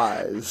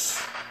 Streetwise.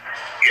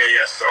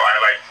 Yeah. So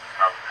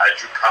I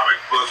drew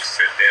comic books,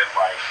 and then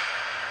like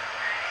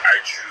I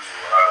drew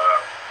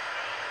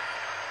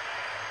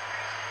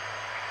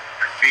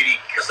graffiti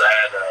because I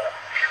had a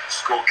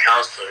school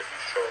counselor who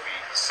showed me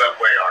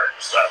subway art,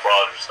 so I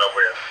borrowed her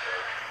subway art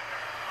book,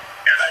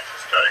 and I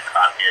just started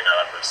copying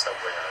out of her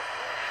subway art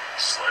book.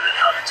 Just learning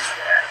how to do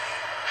that,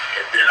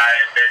 and then I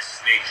met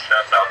Sneak.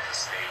 Shout out to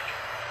Sneak.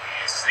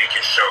 And Sneak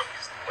and showed me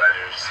some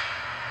letters.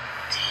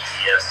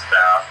 DES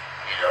style,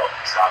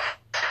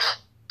 tropical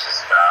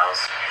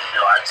styles.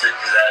 I took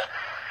that.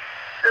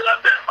 Then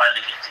I met my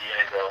nigga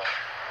Diego,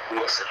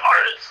 who was an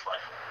artist, like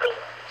a real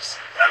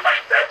artist. And like,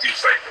 that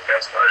dude's like the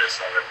best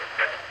artist I've ever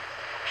met.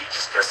 He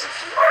just doesn't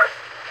do art,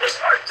 because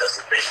art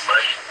doesn't make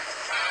money.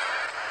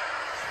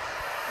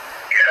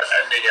 Yeah,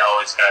 that nigga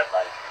always had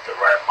like the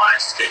right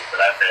mind state,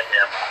 but I met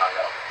him, I hung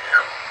out with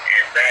him,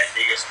 and that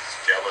niggas was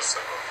jealous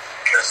of him,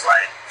 because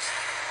like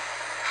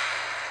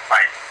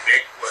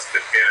Nick was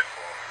the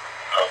pinnacle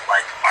of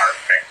like art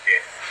back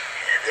then.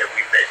 And then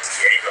we met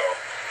Diego,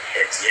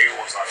 and Diego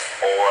was on a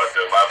whole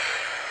other level.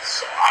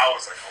 So I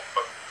was like, I'm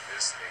fucking with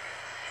this nigga.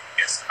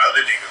 And some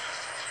other niggas was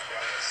just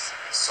jealous.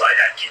 So I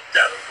got kicked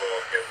out of the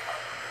world of hip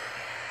hop.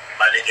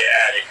 My nigga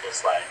Attic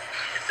was like,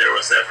 if there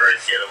was ever a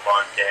get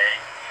along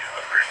gang,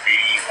 a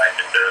graffiti, like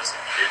if there was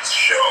a kids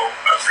show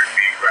of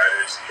graffiti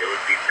writers, it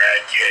would be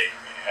mad gay.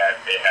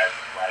 They had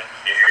like,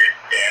 they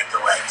had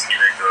the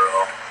Latina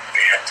girl,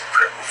 they had the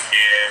crippled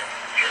kid,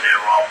 and they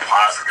were all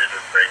positive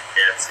and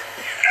breakdancing.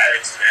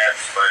 Addicts mad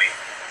funny.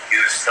 He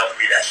was telling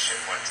me that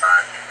shit one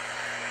time.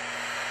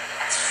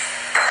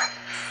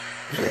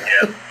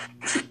 Yeah.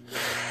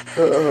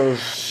 Oh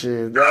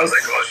shit. I was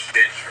like, oh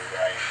shit, you're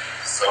right.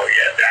 So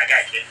yeah, I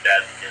got kicked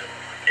out of the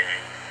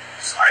game.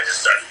 So I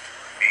just started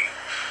doing me.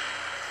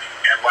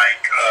 And like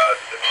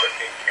the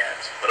Hurricane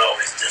Cats would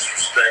always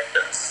disrespect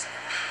us.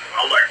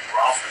 I'm like, we're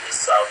all from the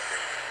South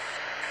here.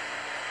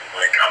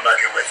 Like, I'm not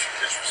gonna let you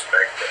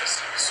disrespect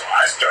us. So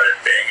I started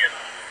banging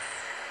on it.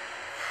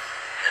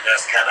 And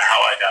that's kind of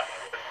how I got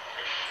my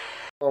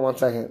reputation. Hold on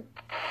 1 second.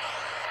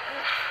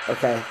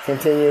 Okay,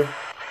 continue.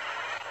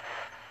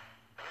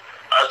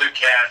 Other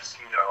cats,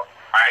 I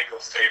ain't gonna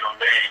say no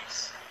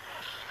names.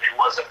 They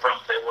was from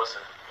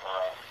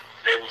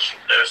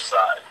their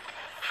side.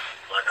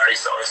 Like I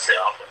used to always say,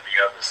 I'm from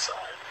the other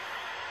side.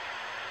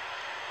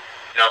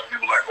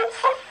 People like, oh,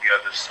 fuck the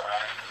other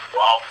side. Well,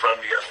 I'm from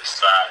the other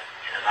side,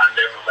 and I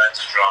never let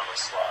the drama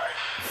slide.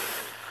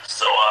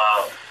 So,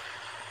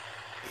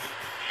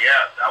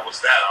 yeah, that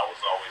was that. I was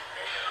always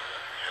banging on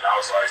them, and I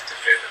was always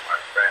defending my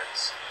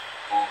friends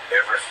who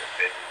never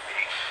defended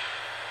me.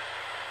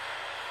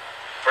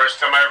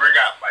 First time I ever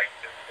got Mike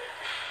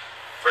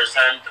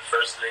defended. The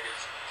first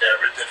niggas to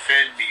ever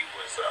defend me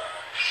was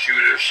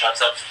Shooter, shouts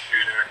out to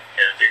Shooter,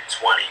 and a big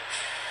 20,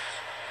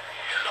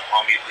 and the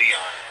homie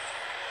Leon.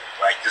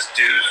 Like this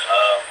dude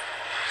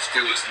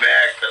was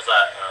mad because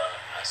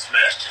I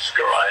smashed his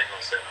girl. I ain't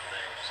gonna say no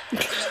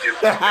names. This dude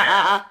was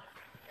mad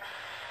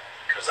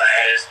because I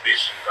had his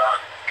bitch and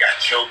gone. Got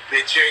your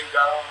bitch and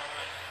gone.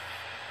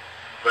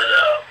 But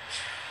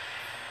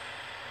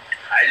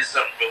I did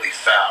something really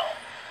foul.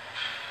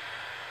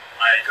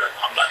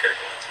 I'm not gonna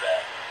go into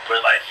that. But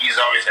like, he's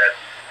always had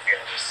me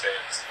ever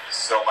since.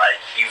 So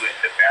like, he went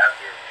to the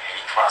bathroom and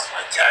he crossed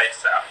my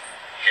tags out.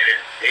 And then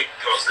Vic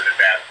goes to the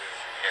bathroom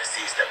and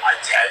sees that my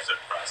tags are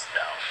crossed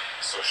out.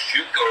 So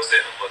Shoot goes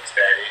in and looks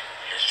at it,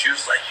 and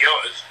Shoot's like, yo,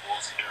 this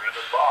fool's here in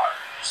the bar.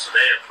 So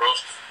they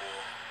approached the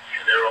fool,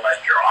 and they were like,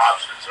 your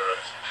options are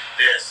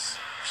this.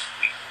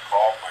 We can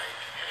call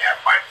Mike and have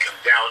Mike come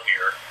down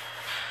here,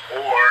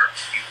 or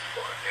you can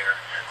go in there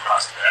and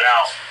cross that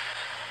out.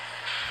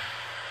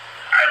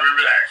 I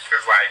remember that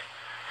because, like,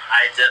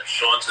 I ended up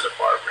showing to the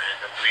bar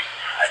randomly.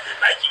 I had the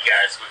Nike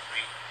guys with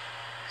me.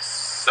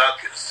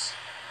 Suckers.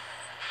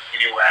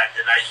 Anyway, I had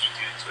the Nike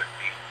dudes with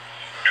me.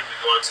 And we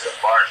go into the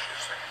bar and she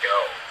was like, yo,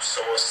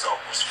 so-and-so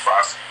was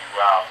crossing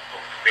you out. But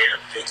we made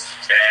him fix the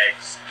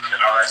tags and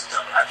all that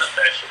stuff. I thought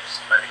that shit was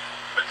funny.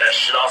 But that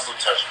shit also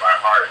touched my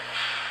heart.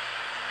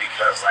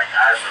 Because, like,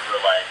 I remember,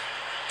 like,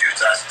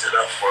 dudes I stood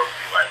up for would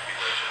be like,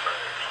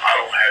 I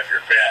don't have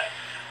your back.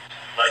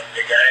 Like,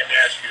 nigga, I didn't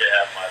ask you to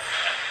have my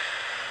back.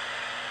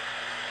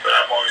 But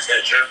I've always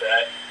had your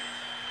back.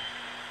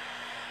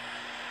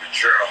 But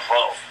you're a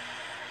hoe.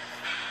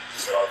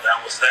 So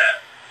that was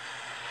that.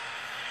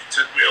 It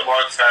took me a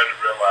long time to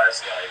realize,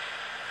 like,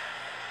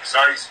 because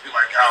I used to be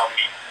like, I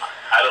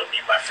don't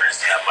need my friends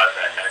to have my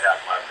back. I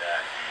got my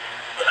back.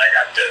 But I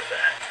got their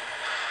back.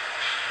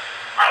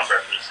 I'm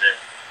representing.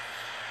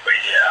 But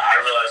yeah, I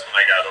realized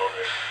when I got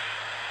older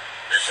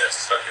that that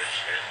sucker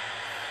shit.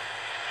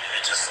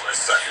 And just let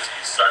suckers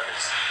be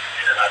suckers.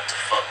 And not to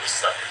fuck with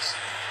suckers.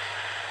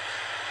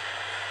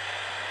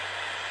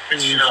 But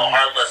you know,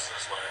 hard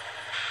lessons learned.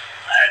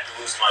 I had to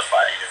lose my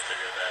body to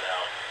figure that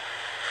out.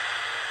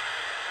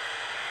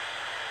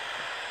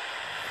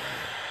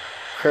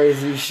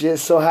 Crazy shit.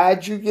 So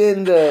how'd you get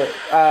into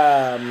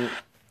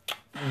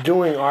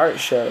doing art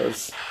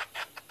shows?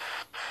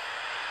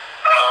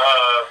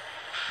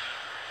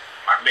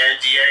 My man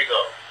Diego,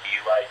 he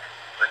like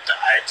put the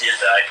idea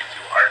that I could do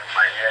art in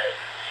my head.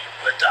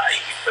 He put the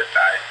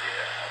idea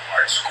of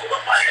art school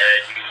in my head.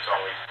 He was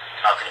always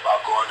talking about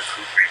going to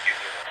Cooper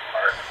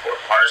Art or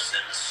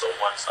Parsons. So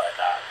once I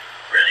got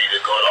ready to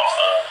go to,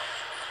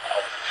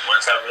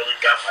 once I really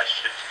got my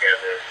shit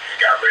together and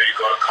got ready to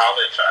go to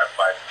college, I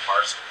applied to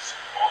Parsons.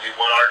 Only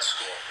one art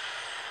school.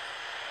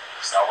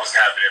 Because I was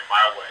having it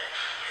my way.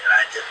 And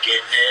I ended up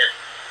getting in.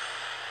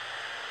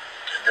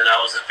 And then I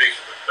was a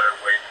victim of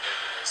third wave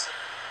feminism.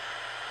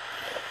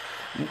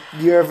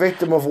 You're a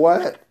victim of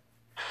what?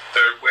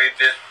 Third wave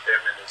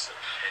feminism.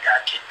 And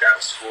got kicked out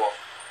of school.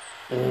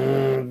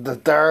 The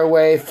third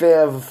wave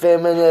of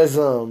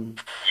feminism.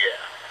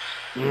 Yeah.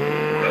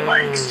 We're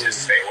like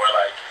saying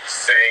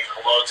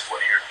hello to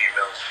one of your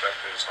female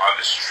instructors on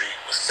the street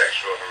with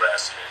sexual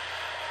harassment.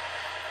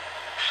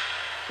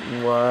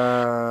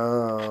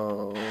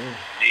 Wow.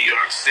 New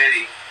York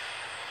City.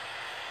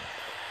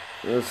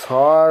 It's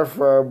hard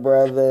for a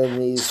brother in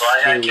these So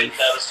I got kicked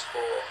out of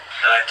school,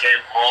 and I came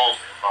home,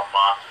 and my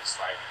mom just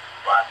like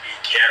bought me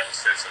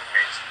canvases and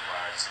paint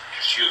supplies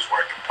because she was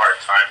working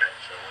part-time at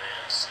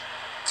Joanne's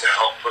to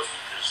help put me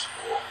through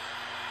school.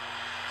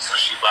 So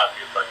she bought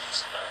me a bunch of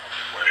stuff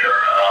with her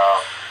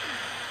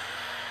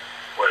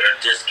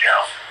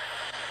discount.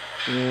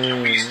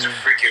 And we used to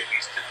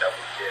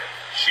double dip.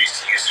 She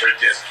used to use her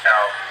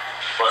discount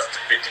plus the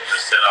 50%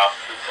 off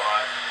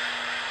coupon.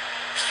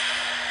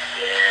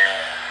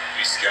 Yeah, we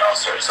used to get all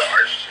sorts of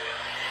art shit.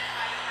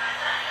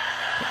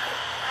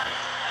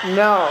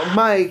 Now,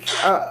 Mike,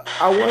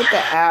 I want to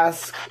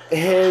ask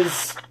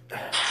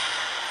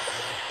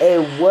at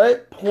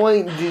what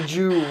point did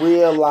you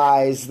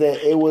realize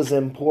that it was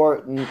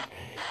important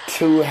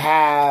to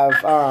have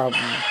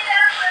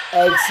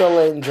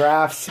excellent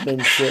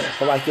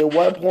draftsmanship? Like, at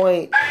what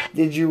point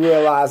did you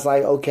realize,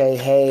 like, okay,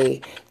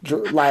 hey,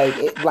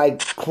 like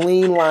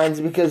clean lines?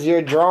 Because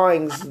your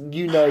drawings,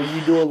 you know,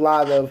 you do a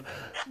lot of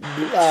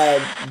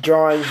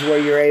drawings where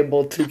you're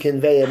able to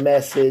convey a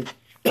message.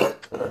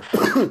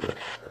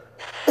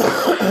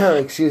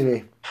 Excuse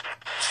me.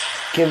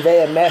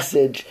 Convey a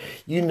message,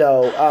 you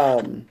know,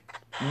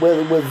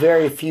 with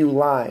very few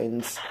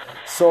lines.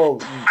 So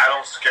I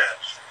don't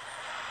sketch.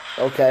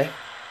 Okay.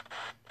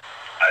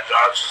 I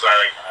draw just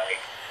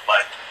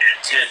like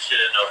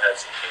intention and no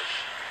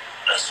hesitation.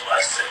 That's what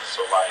I say. So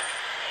like,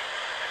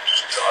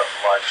 just draw the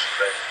line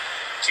straight.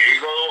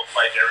 Diego,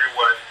 like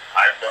everyone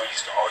I know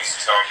used to always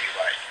tell me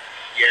like,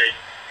 yeah,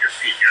 your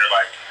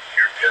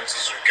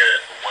pencils are good,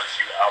 but once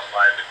you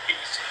outline the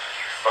piece,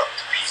 you fuck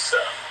the piece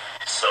up.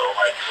 So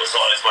like, it was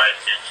always my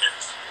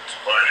intention to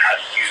learn how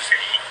to use an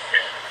ink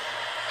pen,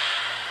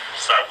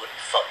 so I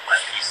wouldn't fuck my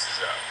pieces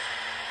up.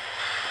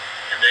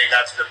 And then it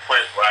got to the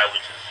point where I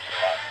would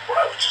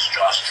just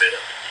draw straight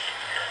up with the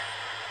ink pen.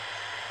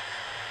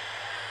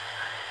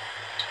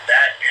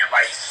 That and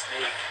like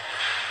Snake,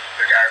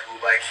 the guy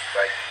who like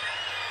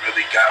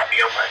really got me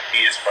on my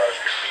feet as far as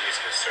graffiti is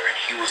concerned.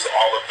 He was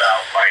all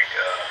about like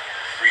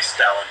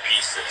freestyling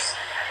pieces.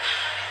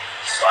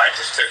 So I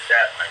just took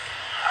that, like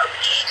I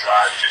would just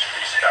draw and just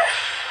freestyle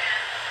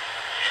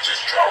and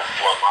just draw with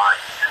one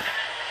line.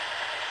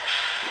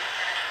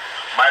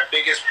 My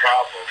biggest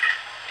problem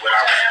when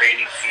I was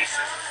painting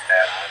pieces is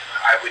that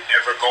I would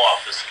never go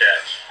off the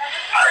sketch.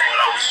 I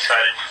would always try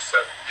to do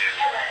something new.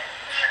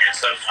 And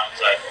sometimes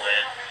I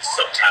win,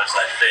 sometimes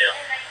I fail.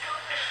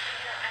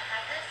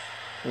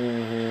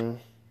 Mm-hmm.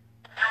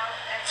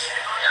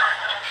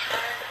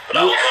 But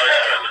I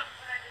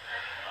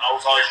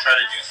was always trying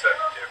to do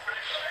something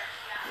different.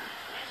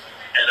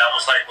 And that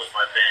was like with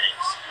my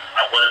paintings.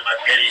 I wanted my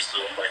paintings to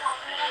look like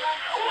me.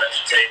 I wanted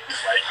to take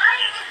like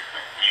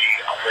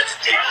I wanted to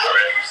take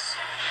trips.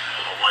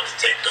 I wanted to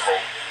take the whole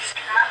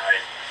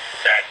like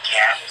fat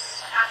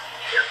caps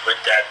and put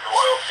that in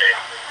oil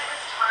painting.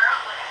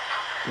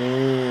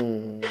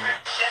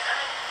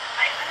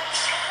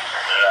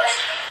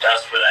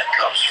 That's where that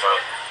comes from.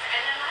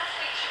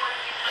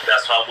 And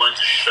that's why I wanted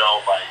to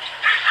show like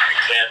the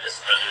canvas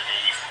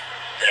underneath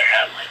that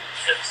had like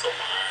pencil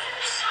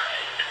lines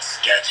and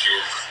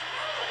sketches.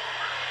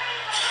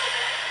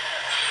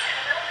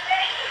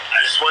 I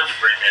just wanted to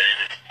bring that in.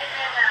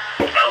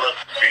 I love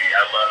graffiti.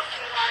 I love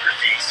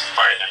graffiti's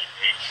finite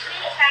nature.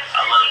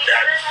 I love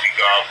that we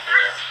go out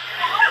there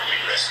and we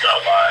risk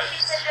our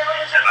lives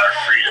and our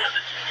freedom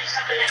to do these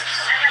things.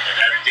 And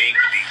that thing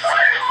can be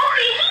fire,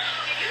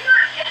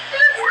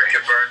 or it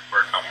can burn for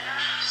a couple of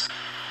years.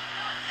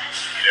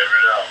 You never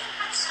know.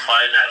 It's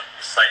finite.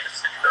 It's like a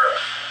sakura.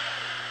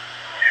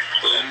 It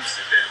blooms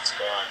and then it's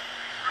gone.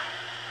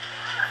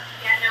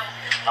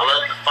 I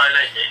love the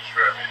finite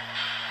nature of it.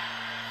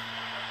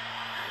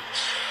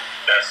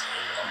 That's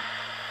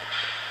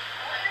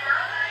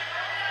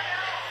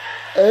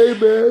Hey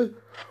man,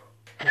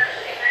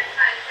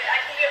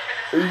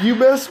 you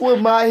mess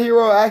with My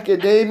Hero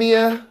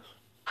Academia?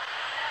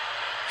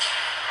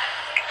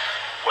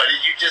 What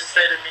did you just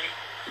say to me?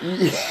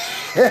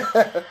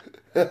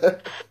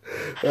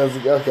 That's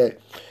okay.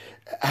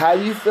 How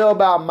do you feel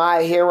about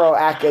My Hero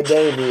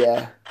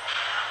Academia?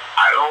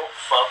 I don't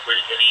fuck with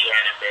any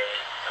anime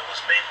that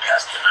was made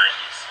past the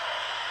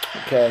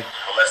 90s. Okay.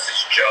 Unless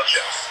it's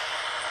JoJo's.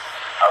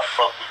 I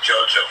fuck with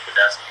JoJo, but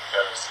that's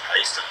because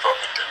I used to fuck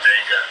with the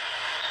manga.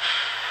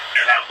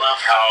 And I love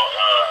how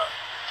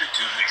the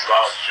dude who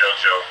draws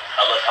JoJo,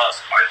 I love how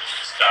his art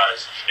style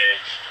has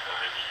changed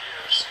over the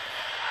years.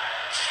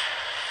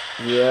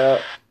 Yeah.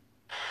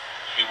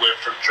 He went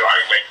from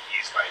drawing like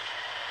these like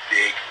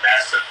big,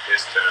 massive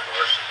fist and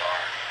North Star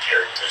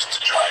characters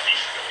to drawing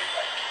these really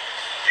like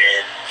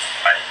thin,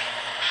 like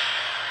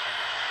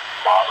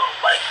model,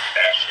 like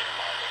fashion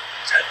model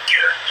type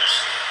characters.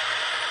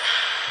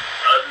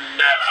 Other than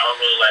that, I don't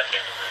really like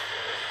anime.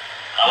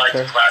 I like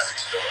the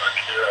classics though.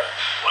 Akira.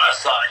 When I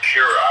saw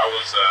Akira, I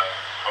was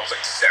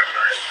like 7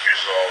 or 8 years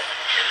old,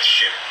 and the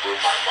shit blew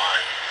my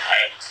mind.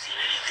 I hadn't seen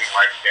anything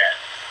like that,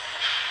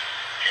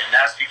 and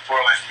that's before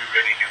like we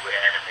really knew what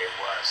anime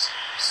was.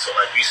 So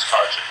like we saw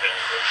Japan.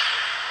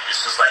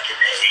 This was like in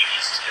the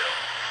 80s still,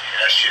 and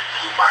that shit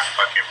blew my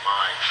fucking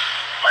mind.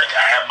 Like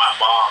I had my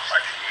mom,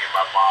 like me and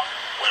my mom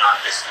went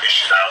on this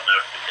mission. I'll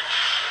never forget.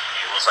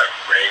 It was like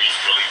raining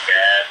really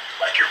bad,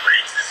 like it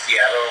rains in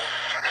Seattle.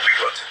 And we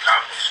go to the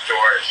comic book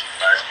store and she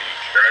buys me a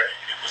shirt.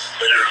 It was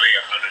literally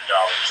 $100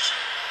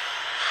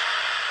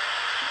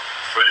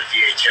 for the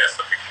VHS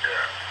of the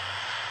Cure.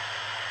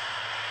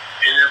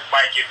 And it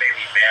made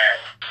me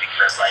mad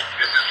because like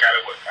this is kind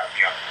of what got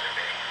me off the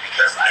debate.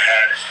 Because I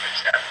had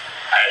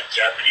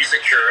Japanese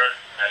Akira,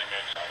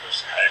 $99.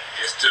 I had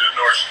Fist of the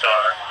North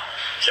Star,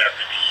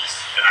 Japanese,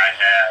 and I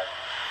had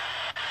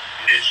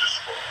Ninja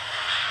Scroll.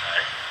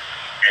 Right?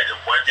 And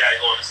then one day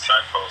I go to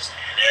Suncoast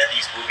and they had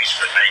these movies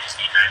for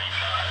 $19.95.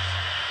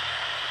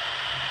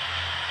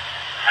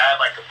 I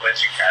had like a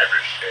bunch of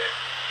Kyber shit.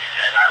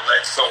 And I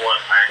let someone,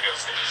 I ain't gonna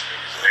say this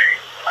nigga's name,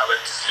 but I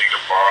let this nigga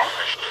borrow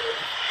my shit.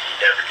 He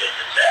never gave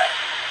it back.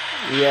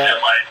 Yeah.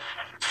 And like,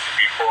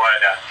 before I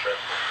got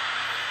tripled,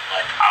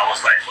 like I was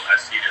like, when I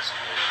see this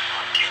movie,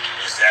 I'm kicking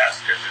his ass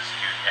because this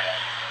dude had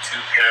 2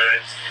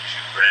 parents and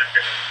 2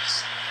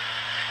 grandparents.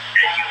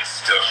 And he was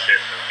still shit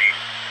for me.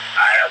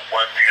 I had 1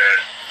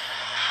 parent.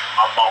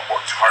 My mom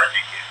worked hard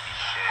to get me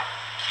shit,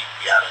 keep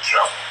me out of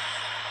trouble,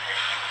 and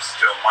he was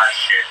still my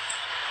shit.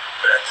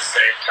 But at the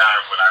same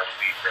time, when I would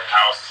leave her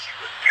house, she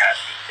would pat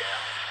me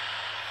down.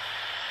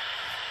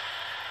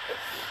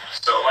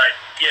 So like,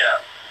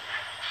 yeah,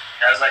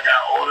 as I got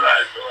older,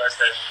 I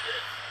realized that shit.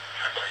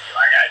 I'm like,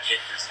 I gotta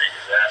kick this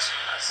nigga's ass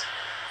when I see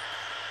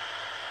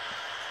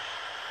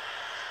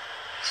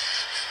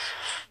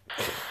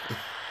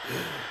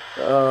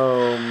him.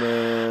 Oh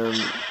man.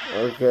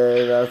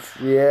 Okay,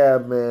 yeah,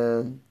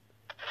 man.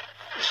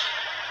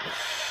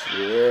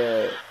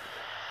 Shit.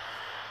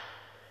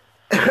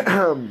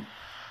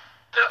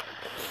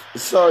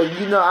 So,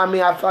 I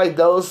mean, I feel like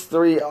those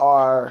 3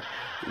 are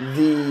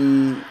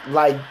the,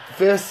 like,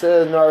 Fist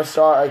of the North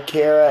Star,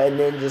 Akira, and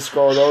Ninja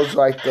Scroll. Those are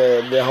like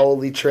the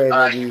Holy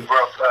Trinity. You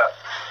broke up.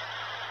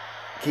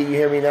 Can you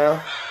hear me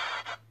now?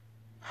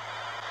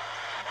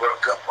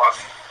 Broke up on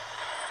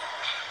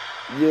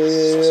me. Yeah.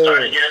 So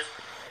start again.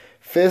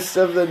 Fist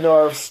of the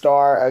North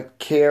Star,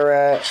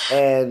 Akira,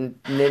 and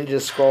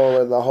Ninja Scroll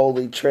are the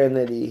Holy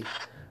Trinity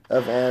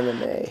of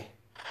anime. I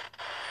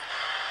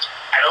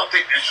don't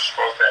think Ninja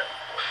Scroll's that important.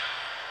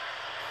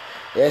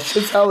 Yeah,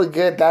 shit's hella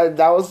good. That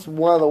was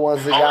one of the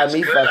ones that got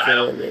me good.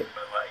 fucking with it.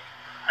 But like,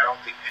 I don't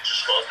think Ninja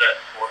Scroll's that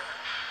important.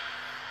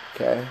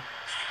 Okay.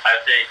 I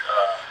think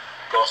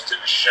Ghost in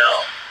the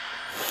Shell.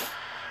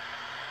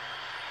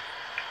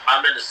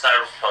 I'm into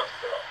cyberpunk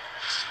though.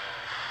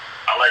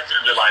 I like the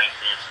underlying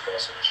themes of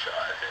Ghost in the Shell.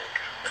 I think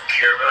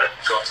Akira,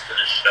 Ghost in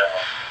the Shell,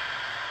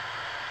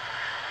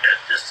 and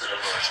Fist of the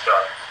North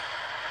Star.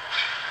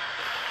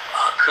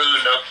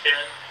 Kulu no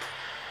Ken.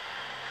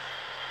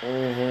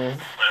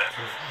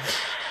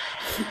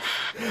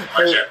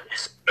 My Japanese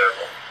is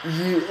terrible.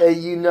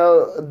 You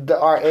know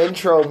our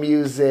intro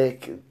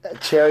music,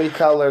 Cherry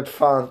Colored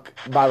Funk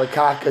by the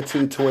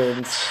Cockatoo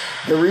Twins.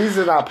 The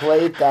reason I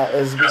played that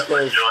is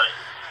because.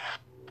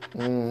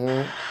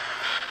 You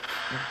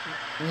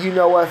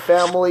know what,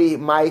 family?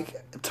 Mike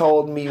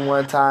told me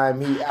one time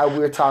we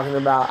were talking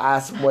about. I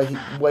asked him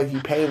what he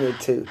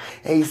painted to,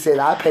 and he said,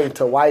 "I paint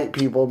to white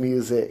people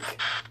music."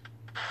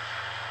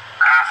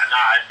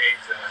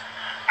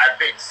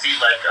 See,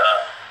 like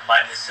I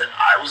said,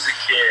 I was a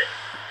kid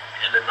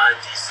in the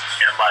 90s,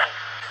 and like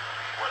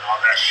when all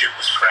that shit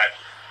was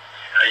cracking,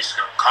 and I used to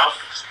go to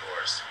comic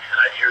stores, and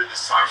I'd hear the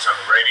songs on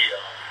the radio,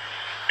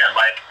 and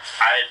like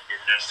I had been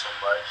there so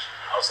much,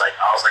 I was like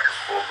a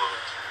cool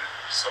little dude.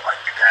 So like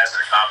the guys at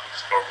the comic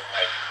store would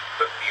like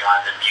put me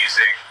on the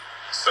music,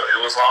 so it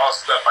was all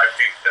stuff I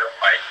picked up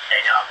like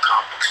hanging out in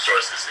comic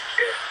stores as a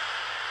kid.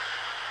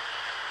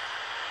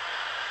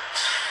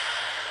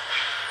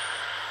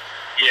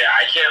 Yeah,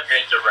 I can't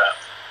paint the rap.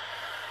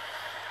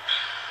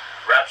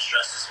 Rap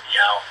stresses me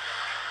out.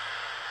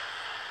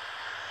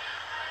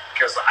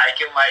 Because I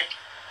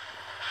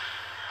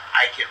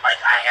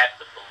have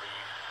to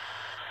believe.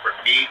 For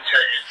me to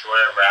enjoy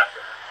a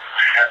rapper,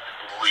 I have to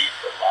believe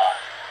the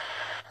lie.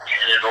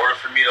 And in order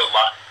for me to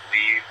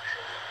believe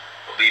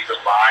the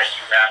lie,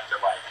 you have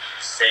to like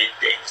say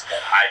things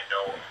that I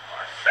know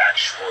are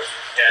factual.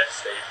 You can't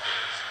say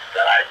things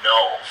that I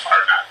know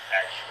are not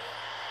factual.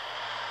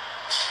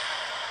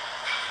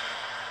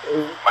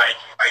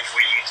 Like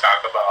when you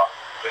talk about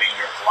putting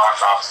your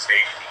Glock off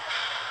safety,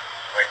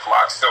 like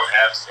Glocks don't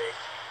have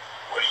safety.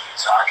 What are you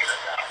talking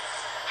about?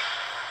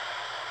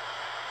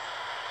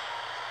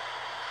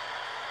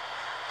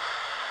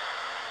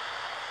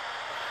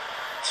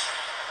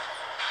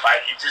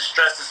 Like it just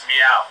stresses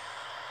me out.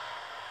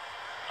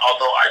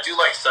 Although I do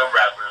like some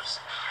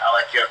rappers, I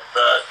like Young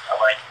Thug. I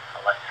like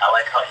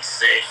how he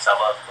sings. I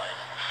love like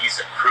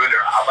he's a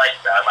crooner. I like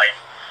that.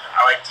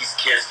 I like these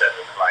kids that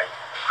are like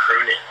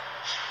crooning.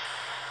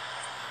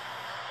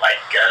 Like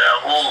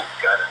Gunna.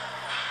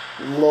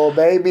 Lil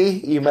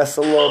Baby, you mess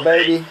with Lil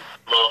Baby.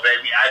 Lil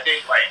Baby. I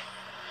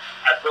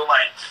feel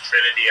like the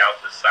trinity out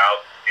the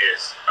South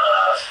is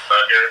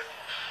Thugger,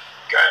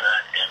 Gunna,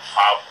 and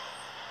Pablo.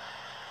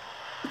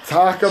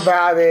 Talk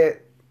about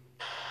it.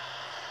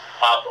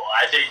 Pablo.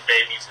 I think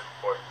Baby's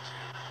important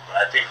too, but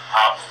I think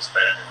Pablo's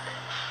better than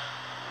Baby.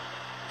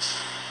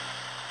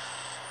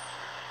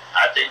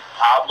 I think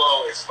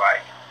Pablo is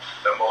like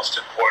the most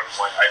important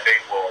one. I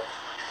think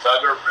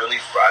Thugger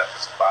really brought the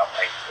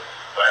spotlight to it,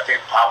 but I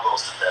think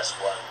Pablo's the best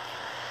one.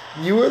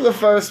 You were the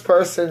first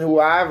person who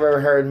I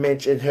ever heard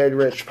mention Hood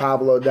Rich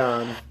Pablo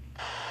Don.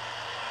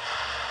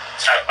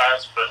 I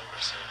was the first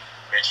person to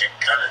mention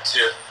Gunna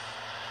too.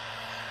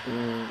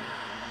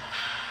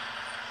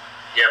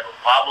 Yeah, but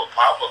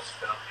Pablo's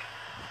filthy.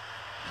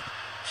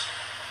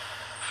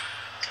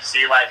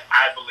 See, like,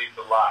 I believe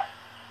the lie.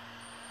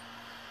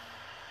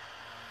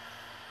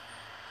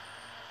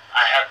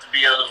 I have to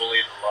be able to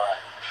believe the lie.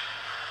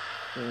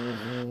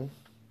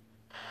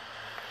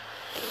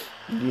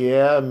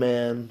 Yeah,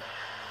 man.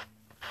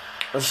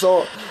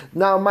 So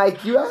now,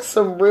 Mike, you have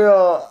some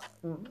real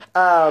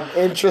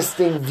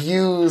interesting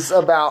views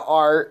about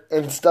art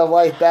and stuff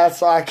like that.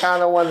 So I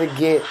kind of want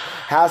to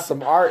have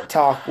some art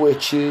talk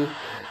with you.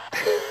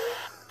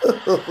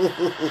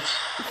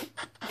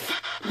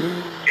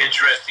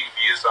 Interesting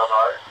views on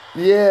art.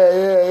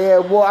 Yeah.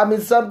 Well, I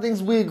mean, some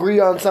things we agree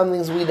on, some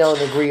things we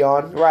don't agree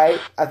on, right?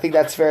 I think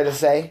that's fair to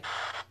say.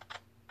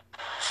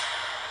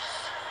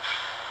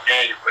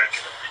 Yeah, you're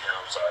breaking up again.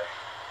 I'm sorry.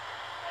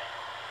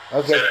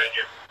 Okay.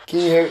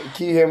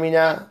 Can you hear me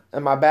now?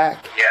 Am I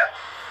back? Yeah.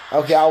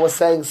 Okay, I was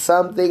saying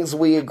some things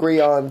we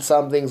agree on,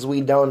 some things we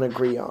don't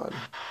agree on.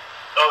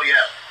 Oh yeah.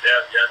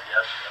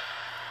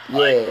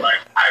 Like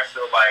I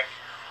felt like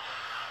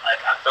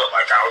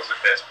I was the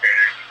best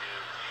painter you knew,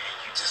 and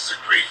you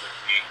disagreed with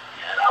me,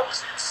 and I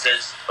was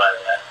incensed by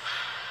that.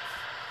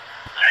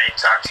 I didn't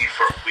talk to you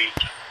for a week.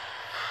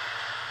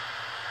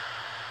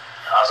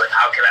 I was like,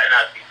 how can I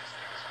not be this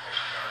nigga's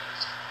favorite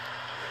artist?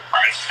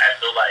 Like, I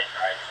feel like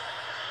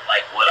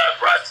what I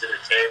brought to the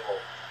table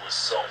was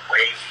so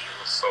wavy, it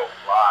was so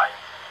fly,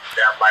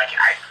 that like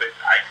I could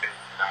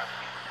not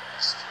be the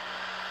best.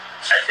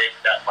 I think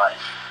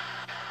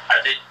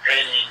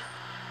painting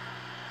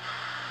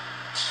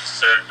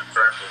served a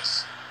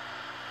purpose,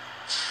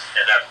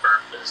 and that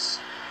purpose,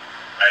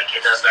 like, it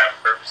doesn't have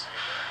a purpose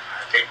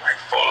anymore. I think like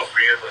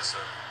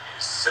photorealism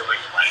is silly,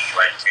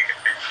 like take a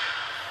picture.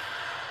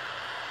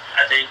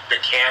 I think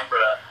the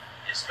camera,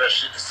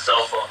 especially the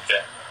cell phone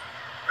camera,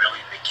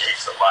 really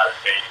negates a lot of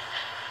painting.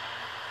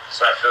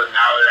 So I feel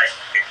now that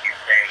if you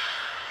paint,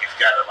 you've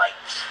got to like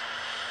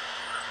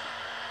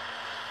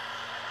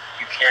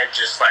can't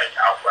just like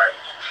outright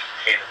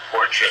paint a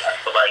portrait. I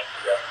feel like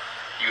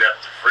you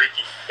have to freak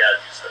it. You gotta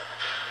do something.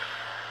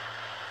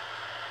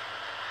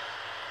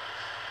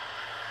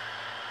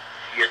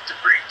 You have to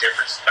bring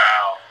different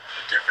style,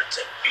 different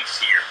techniques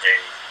to your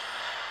painting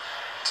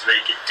to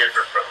make it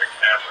different from the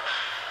camera.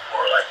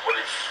 Or like one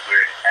of these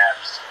weird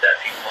apps that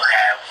people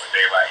have when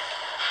they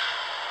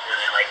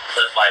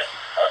put like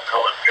a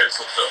colored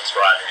pencil filter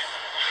on it,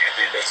 and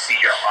then they see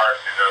your art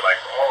and they're like,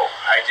 oh,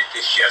 I did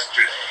this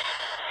yesterday.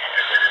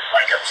 And then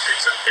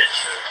it's a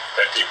picture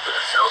that they put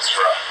a filter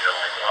on. You're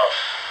like, oh,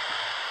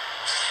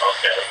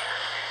 okay,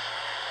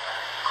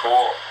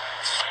 cool.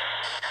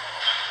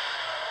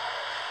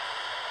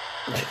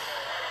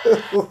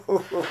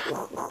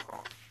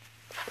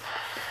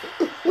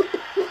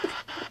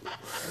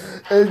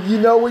 And you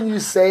know, when you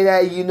say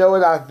that, you know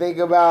what I think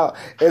about?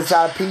 It's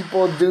how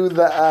people do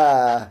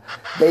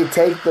they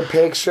take the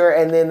picture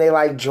and then they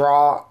like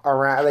draw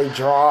around, they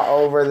draw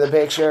over the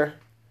picture.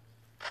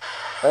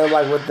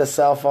 Like with the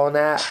cell phone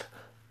app.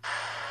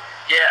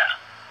 Yeah.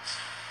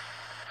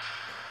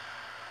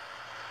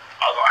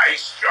 Although I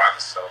used to draw on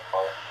the cell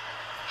phone.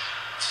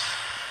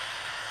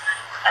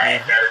 I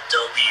had that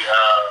Adobe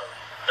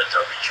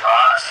Draw,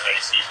 and I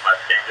used to use my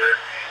finger.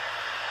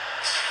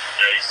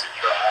 And I used to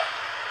draw.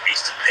 I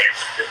used to paint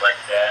with it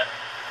like that.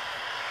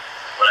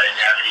 But I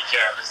didn't have any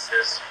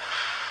canvases.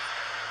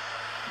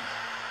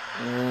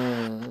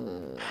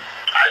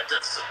 I've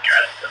done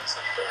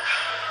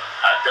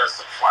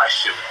some fly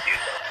shit with you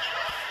though.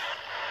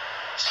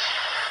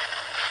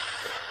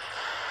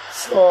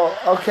 So,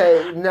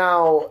 okay,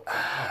 now,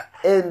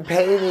 in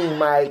painting,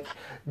 Mike,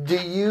 do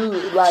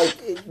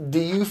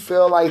you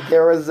feel like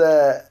there was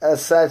a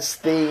such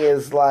thing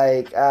as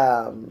like,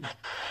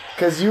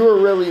 because you were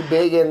really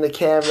big in the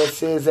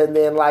canvases, and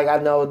then like I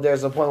know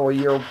there's a point where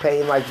you're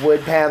painting like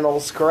wood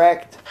panels,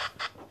 correct?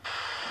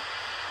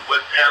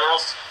 Wood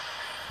panels?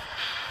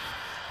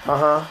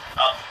 Uh-huh.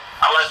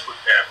 I like wood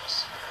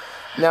panels.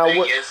 Now, the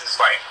thing is, it's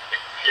like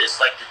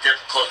the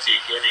difficulty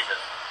of getting them.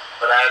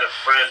 But I had a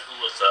friend who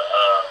was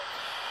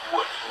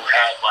who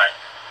had like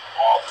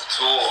all the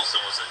tools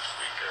and was a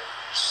tweaker,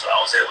 so I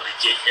was able to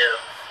get him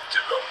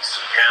to build me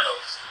some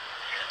panels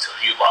until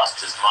he lost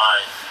his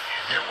mind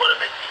and didn't want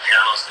to make me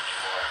panels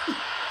anymore.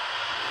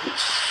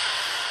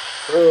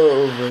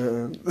 Oh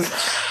man.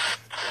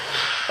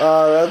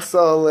 Oh, that's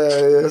so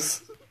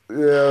hilarious.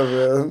 Yeah,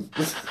 man. Yeah,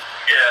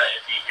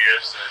 if he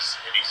hears this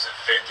and he's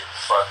offended,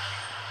 fuck you.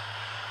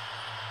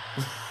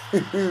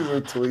 He's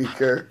a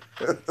tweaker.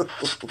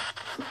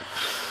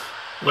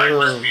 Like,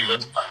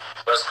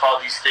 let's call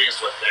these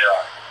things what they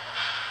are.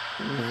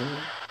 Mm-hmm.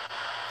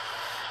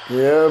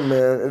 Yeah,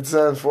 man. It's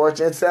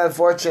unfortunate. It's an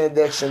unfortunate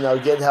addiction, though.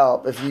 Get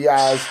help. If you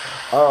guys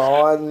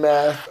are on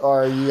meth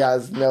or you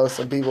guys know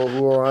some people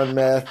who are on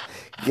meth,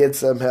 get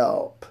some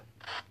help.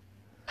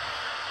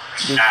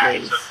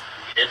 Because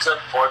it's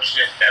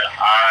unfortunate that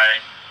I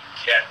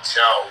can't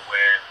tell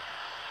when,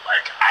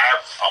 like, I have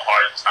a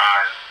hard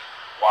time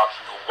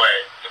walking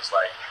away. It's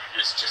like,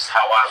 it's just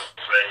how I was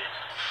raised.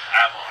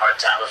 I have a hard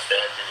time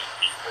abandoning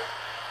people.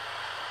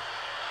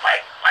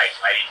 Like I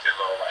need to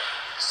go, like,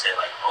 say,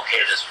 like, okay,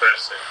 this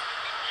person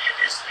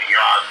is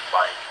beyond,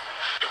 like,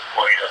 the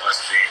point of us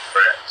being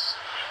friends.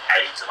 I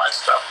need to, like,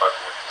 stop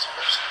fucking with this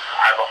person.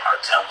 I have a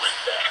hard time with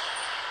that.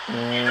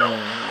 You know,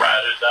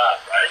 ride or die,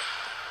 right?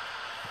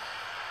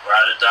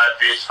 Ride or die,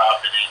 bitch,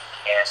 hopping in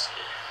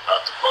casket.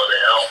 About to go to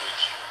hell with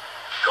you.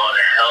 Going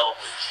to hell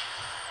with you.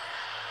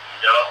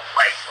 You know,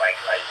 like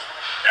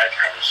that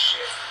kind of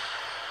shit.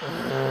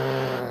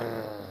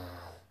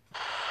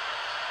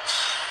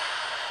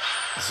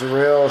 It's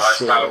real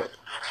shit. I always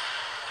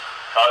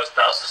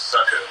thought I was a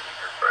sucker to leave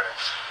your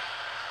friends.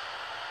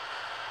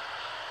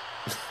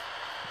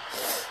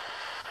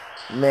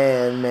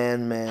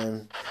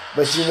 Man.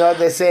 But you know what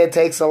they say, it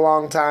takes a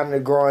long time to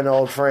grow an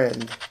old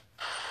friend.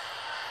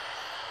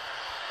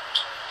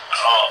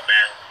 Oh,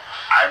 man.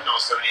 I've known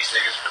some of these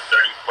niggas for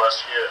 30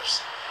 plus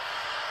years.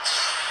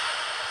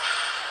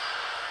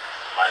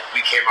 Like,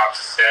 we came out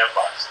to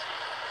sandbox.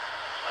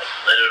 Like,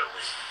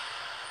 literally.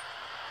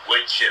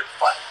 Wood chip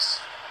fights.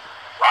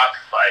 Rock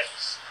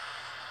fights.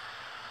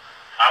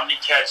 How many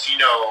cats you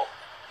know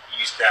you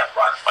used to have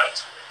rock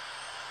fights with?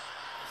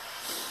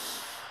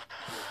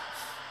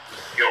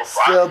 Yo,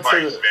 rock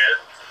fights, man.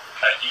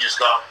 Like, you just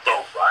go out and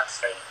throw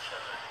rocks at each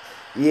other.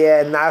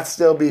 Yeah, not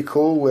still be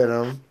cool with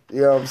them.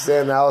 You know what I'm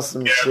saying? That was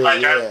some shit,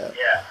 like, yeah. I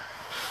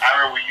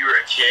remember when you were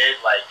a kid,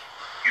 like,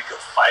 you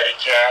could fight a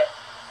cat,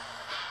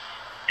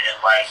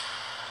 and, like,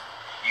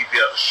 you'd be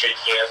able to shake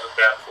hands with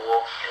that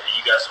fool, and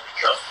you guys would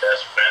become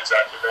best friends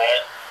after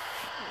that.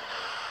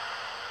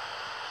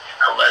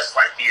 Unless,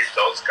 like, the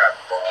adults got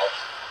involved.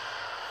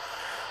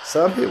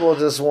 Some people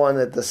just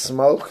wanted to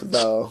smoke,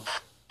 though.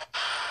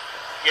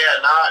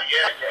 Yeah.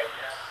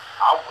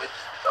 I'm with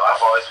you, though.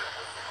 I've always been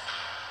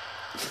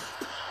with you.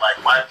 Like,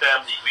 my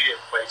family, we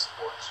didn't play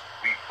sports.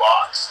 We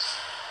boxed.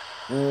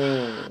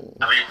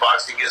 I mean,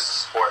 boxing is a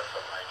sport,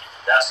 but, like,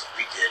 that's what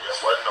we did.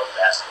 There wasn't no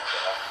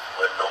basketball.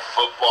 There wasn't no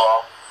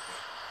football.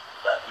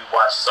 Like, we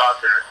watched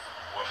soccer.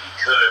 when we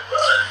could. But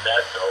other than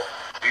that, though,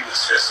 we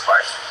was fist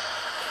fighting.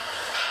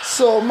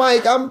 So,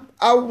 Mike,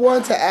 I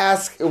want to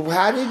ask,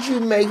 how did you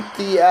make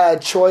the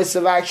choice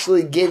of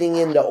actually getting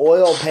into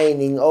oil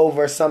painting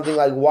over something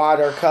like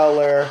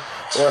watercolor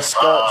or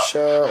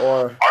sculpture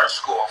or art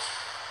school?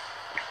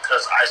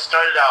 Because I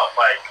started out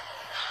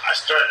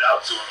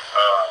doing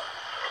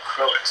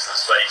acrylics.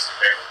 That's what I used to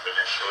paint with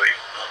initially.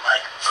 But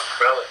like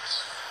acrylics,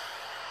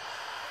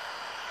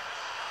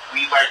 our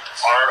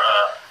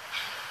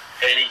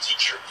painting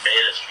teacher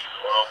made us use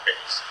oil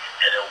paints.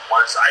 And then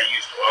once I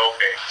used oil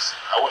paints,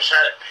 I wish I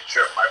had a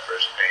picture of my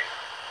first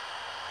painting.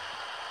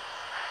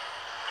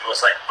 It was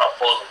like a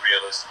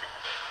photorealistic.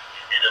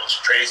 And it was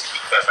crazy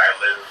because I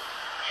literally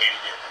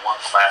painted it in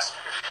one class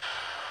period.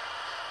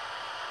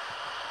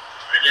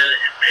 And then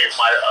it made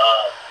my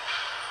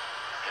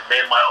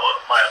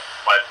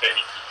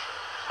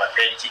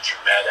painting teacher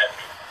mad at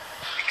me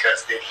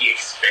because then he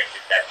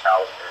expected that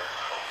caliber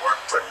of work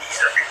from me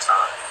every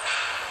time.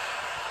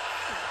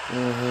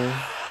 Mm-hmm.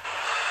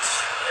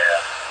 Yeah.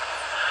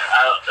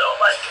 I don't know,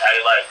 I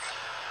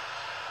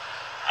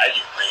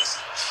get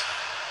lazy.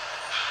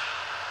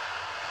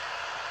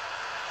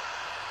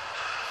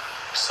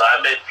 So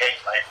I may paint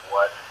like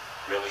one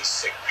really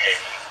sick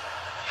painting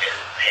and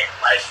paint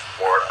like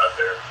 4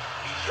 other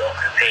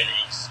mediocre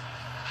paintings.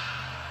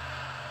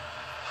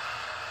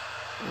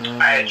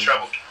 I had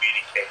trouble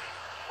communicating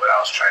what I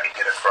was trying to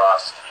get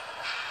across.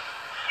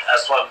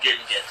 That's why I'm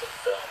getting into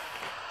film.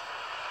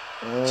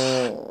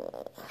 And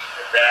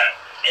that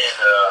and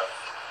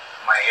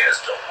my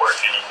hands don't work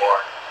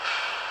anymore.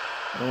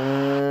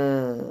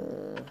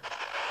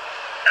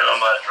 And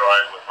I'm not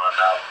drawing with my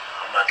mouth.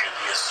 I'm not going to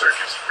be a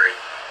circus freak.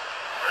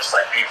 It's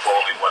like people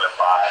only want to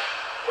buy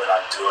what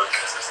I'm doing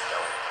because it's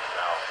done with his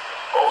mouth.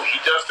 Oh, he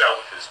does that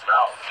with his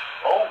mouth.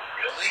 Oh,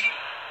 really?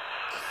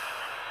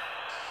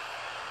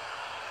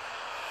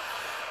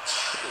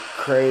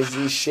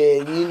 Crazy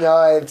shit. You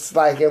know, it's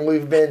like, and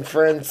we've been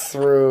friends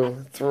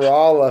through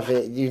all of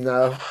it, you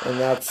know, and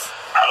that's...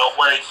 I don't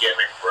want a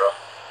gimmick, bro.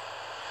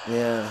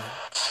 Yeah.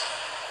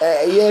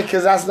 Yeah,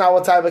 because that's not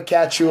what type of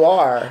cat you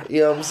are.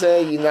 You know what I'm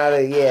saying? You're not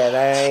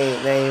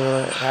that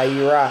ain't how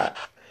you rock.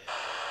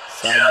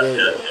 So I get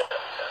it.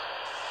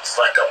 It's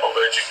like I'm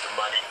allergic to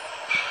money.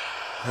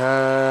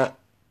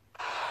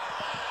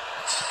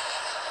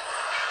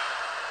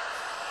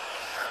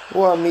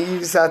 Well, I mean, you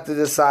just have to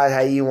decide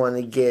how you want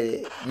to get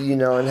it, you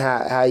know, and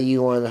how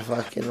you want to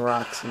fucking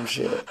rock some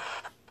shit. Yeah,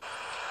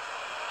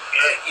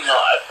 you know,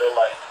 I feel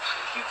like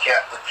if you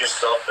can't look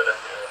yourself in the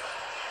mirror,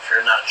 if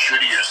you're not true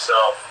to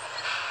yourself,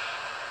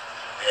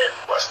 then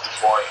what's the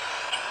point?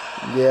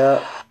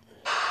 Yeah.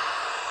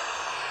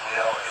 You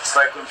know, it's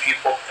like when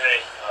people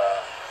paint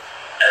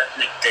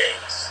ethnic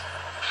things,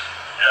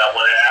 and I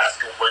want to ask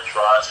them what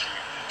draws you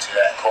to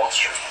that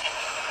culture.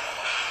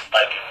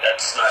 Like, if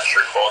that's not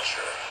your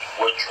culture,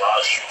 what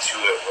draws you to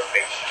it? What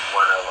makes you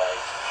want to,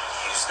 like,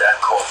 use that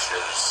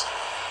culture's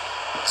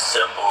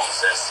symbols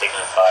and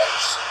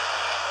signifiers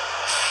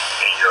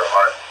in your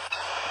art?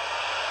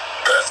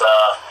 Because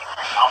I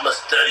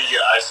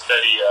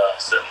study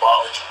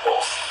symbology.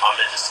 Well, I'm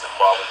into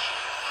symbology.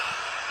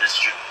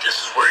 This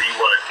is where you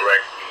want to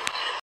direct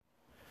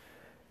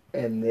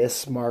me. And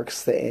this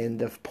marks the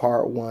end of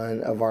part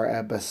 1 of our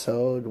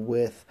episode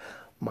with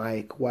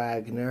Mike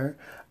Wagner.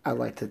 I'd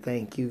like to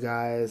thank you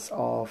guys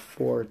all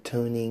for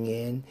tuning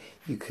in.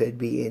 You could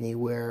be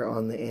anywhere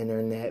on the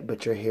internet,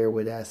 but you're here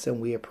with us,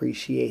 and we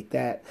appreciate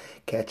that.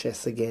 Catch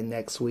us again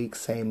next week.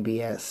 Same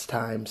BS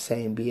time,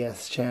 same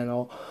BS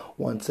channel.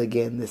 Once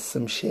again, this is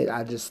some shit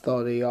I just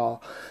thought of,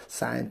 y'all.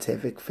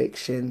 Scientific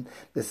fiction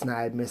that's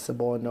not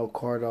admissible in no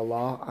court of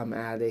law. I'm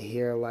out of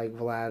here like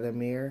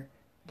Vladimir.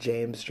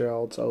 James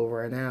Gerald's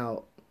over and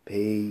out.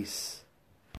 Peace.